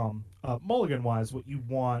Tevesh Krom, mulligan wise, what you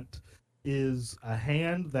want is a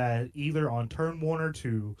hand that either on turn 1 or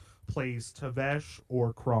 2 plays Tevesh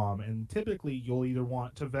or Krom, and typically you'll either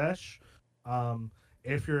want Tevesh. Um,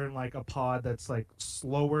 if you're in like a pod that's like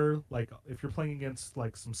slower, like if you're playing against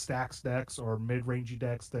like some stacks decks or mid-rangey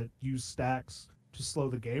decks that use stacks to slow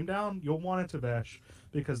the game down, you'll want a Tevesh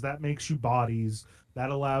because that makes you bodies. That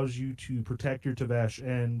allows you to protect your Tevesh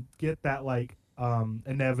and get that like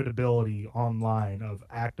inevitability online of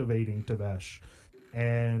activating Tevesh.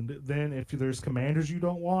 And then if there's commanders you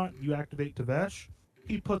don't want, you activate Tevesh.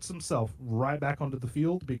 He puts himself right back onto the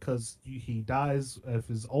field because he dies if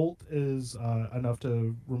his ult is enough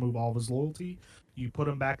to remove all of his loyalty. You put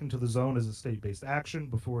him back into the zone as a state-based action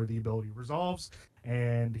before the ability resolves,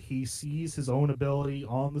 and he sees his own ability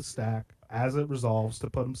on the stack as it resolves to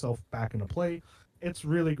put himself back into play. It's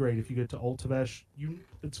really great if you get to ult Tevesh.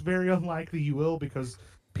 It's very unlikely you will because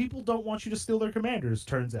people don't want you to steal their commanders.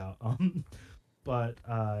 Turns out, but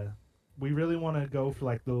we really want to go for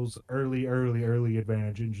like those early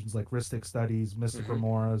advantage engines like Rhystic Studies, Mystic Mm-hmm.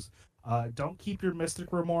 Remoras. Don't keep your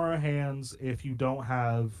Mystic Remora hands if you don't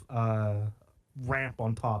have ramp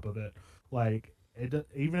on top of it. Like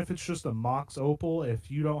Even if it's just a Mox Opal,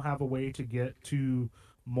 if you don't have a way to get to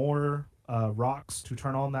more rocks to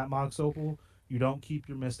turn on that Mox Opal, you don't keep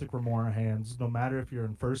your Mystic Remora hands. No matter if you're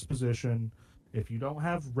in first position, if you don't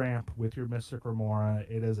have ramp with your Mystic Remora,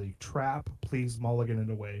 it is a trap. Please mulligan it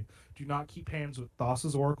away. Do not keep hands with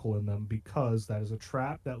Thassa's Oracle in them because that is a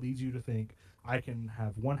trap that leads you to think I can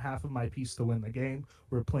have one half of my piece to win the game.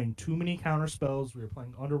 We're playing too many counter spells. We're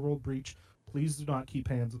playing Underworld Breach. Please do not keep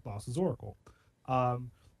hands with Thassa's Oracle.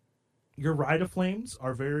 Um, your Rite of Flames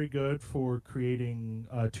are very good for creating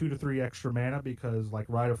 2 to 3 extra mana because, like,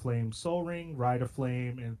 Rite of Flame Soul Ring, Rite of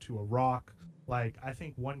Flame into a rock. Like, I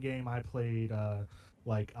think one game I played,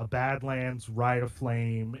 like, a Badlands, Rite of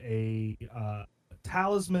Flame, a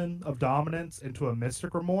Talisman of Dominance into a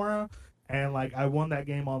Mystic Remora, and, like, I won that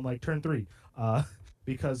game on, like, turn 3. Uh,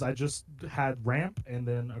 because I just had ramp and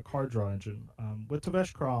then a card draw engine. With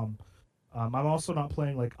Tevesh Kraum, I'm also not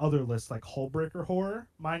playing like other lists like Hullbreaker Horror.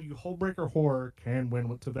 Mind you, Hullbreaker Horror can win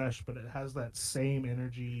with Tevesh, but it has that same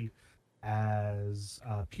energy as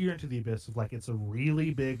Peer into the Abyss of like it's a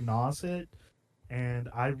really big Nas hit, and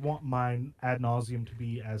I want mine ad nauseum to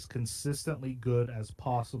be as consistently good as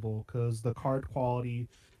possible because the card quality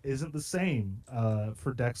isn't the same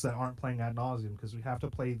for decks that aren't playing ad nauseum because we have to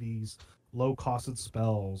play these low costed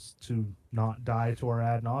spells to not die to our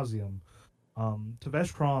ad nauseum.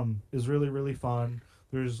 Tevesh Kraum is really, really fun.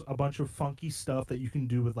 There's a bunch of funky stuff that you can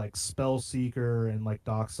do with like Spell Seeker and like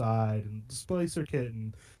Dockside and Displacer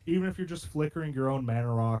Kitten. Even if you're just flickering your own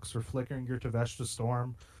mana rocks or flickering your Tevesh to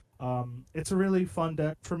Storm, it's a really fun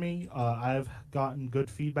deck for me. I've gotten good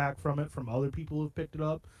feedback from it from other people who've picked it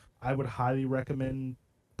up. I would highly recommend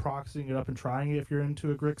proxying it up and trying it if you're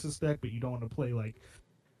into a Grixis deck, but you don't want to play like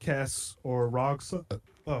Kess or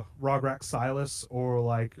Rograk Silas or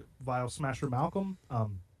like Vile Smasher Malcolm.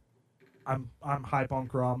 I'm hype on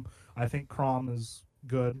Kraum. I think Kraum is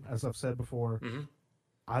good, as I've said before. Mm-hmm.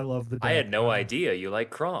 I love the I deck. had no idea you like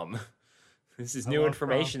Kraum. This is I new love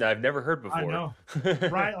Kraum. information that I've never heard I before. know,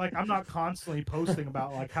 right? Like I'm not constantly posting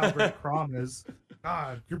about like how great Kraum is.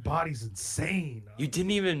 God, your body's insane. You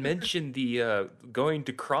didn't even mention the going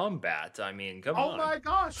to Crombat. I mean, come Oh on. my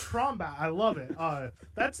gosh, Crombat! I love it.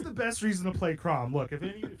 That's the best reason to play Crom. Look, if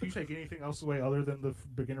you take anything else away other than the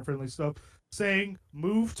beginner friendly stuff, saying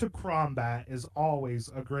move to Crombat is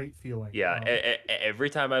always a great feeling. Yeah,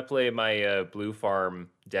 every time I play my blue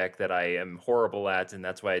farm deck that I am horrible at, and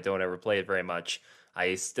that's why I don't ever play it very much,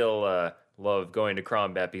 I still love going to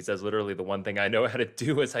Crombat because that's literally the one thing I know how to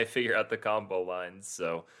do as I figure out the combo lines.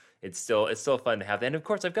 So it's still fun to have. And of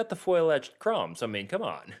course, I've got the foil etched Crom. So I mean, come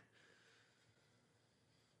on,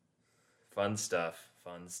 fun stuff,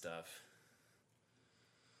 fun stuff.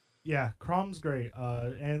 Yeah, Crom's great.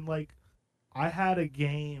 And like I had a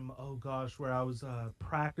game, oh gosh, where I was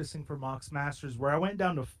practicing for Mox Masters where I went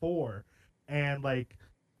down to 4 and like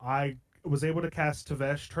I was able to cast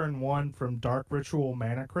Tevesh turn 1 from Dark Ritual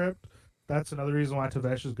Mana Crypt. That's another reason why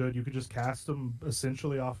Tevesh is good. You could just cast them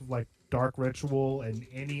essentially off of like Dark Ritual and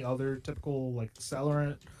any other typical like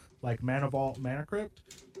Accelerant like Mana Vault Mana Crypt.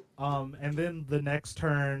 And then the next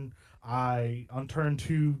turn I on turn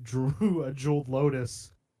 2 drew a Jeweled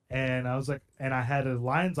Lotus and I was like, and I had a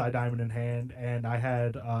Lion's Eye Diamond in hand, and I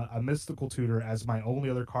had a Mystical Tutor as my only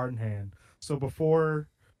other card in hand. So before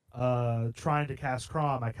trying to cast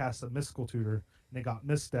Crom, I cast a Mystical Tutor, and it got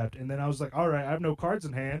misstepped. And then I was like, all right, I have no cards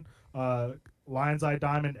in hand. Lion's Eye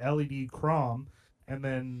Diamond, LED, Crom, and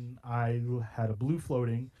then I had a blue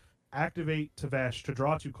floating. Activate Tevesh to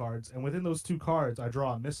draw 2 cards, and within those 2 cards, I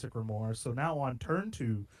draw a Mystic Remorse. So now on turn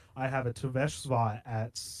 2, I have a Tevesh Svot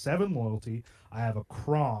at 7 loyalty. I have a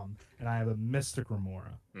Crom, and I have a Mystic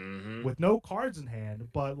Remora Mm-hmm. with no cards in hand.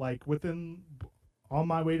 But like within, on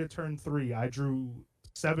my way to turn 3, I drew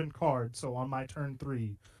 7 cards. So on my turn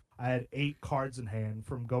 3, I had 8 cards in hand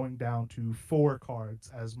from going down to 4 cards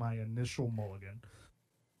as my initial mulligan.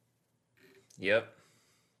 Yep.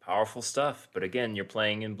 Powerful stuff. But again, you're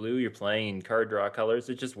playing in blue, you're playing in card draw colors,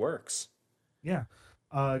 it just works. Yeah.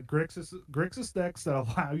 Grixis decks that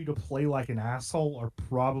allow you to play like an asshole are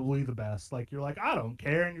probably the best. Like you're like, I don't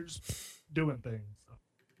care, and you're just doing things. So.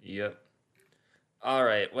 Yep. All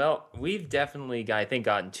right. Well, we've definitely, I think,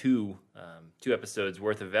 gotten two episodes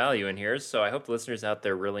worth of value in here. So I hope the listeners out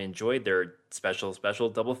there really enjoyed their special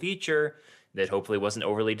double feature that hopefully wasn't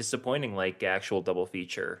overly disappointing like actual double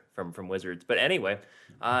feature from Wizards. But anyway,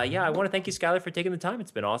 yeah, I want to thank you, Skylar, for taking the time.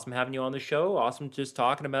 It's been awesome having you on the show. Awesome just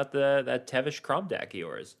talking about that Tevesh Crom deck of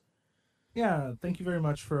yours. Yeah, thank you very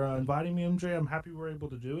much for inviting me, MJ. I'm happy we're able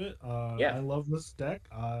to do it. Yeah. I love this deck.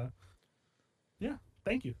 Yeah,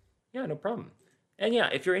 thank you. Yeah, no problem. And yeah,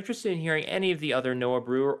 if you're interested in hearing any of the other Noah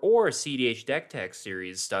Brewer or cEDH Deck Tech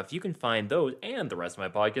series stuff, you can find those and the rest of my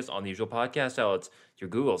podcasts on the usual podcast outlets. Your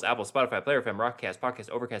Googles, Apple, Spotify, Player FM, Rockcast,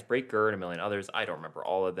 Podcast, Overcast, Breaker, and a million others. I don't remember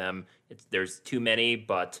all of them. There's too many,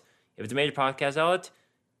 but if it's a major podcast outlet,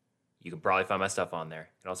 you can probably find my stuff on there.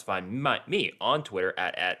 You can also find me on Twitter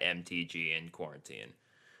at MTGinQuarantine.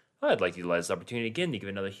 I'd like to utilize this opportunity again to give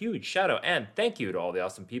another huge shout out and thank you to all the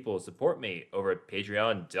awesome people who support me over at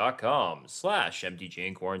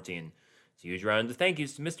patreon.com/MTGinQuarantine. It's a huge round of thank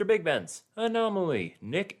yous to Mr. Big Benz, Anomaly,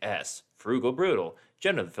 Nick S., Frugal Brutal,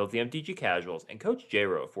 Jenna the Filthy MTG Casuals, and Coach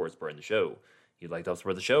J-Ro for supporting the show. If you'd like to help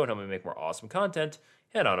support the show and help me make more awesome content,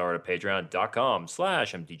 head on over to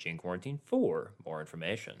patreon.com/MTGinQuarantine for more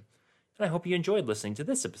information. And I hope you enjoyed listening to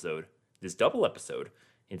this episode, this double episode,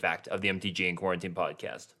 in fact, of the MTG in Quarantine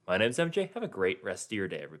podcast. My name's MJ. Have a great rest of your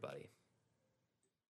day, everybody.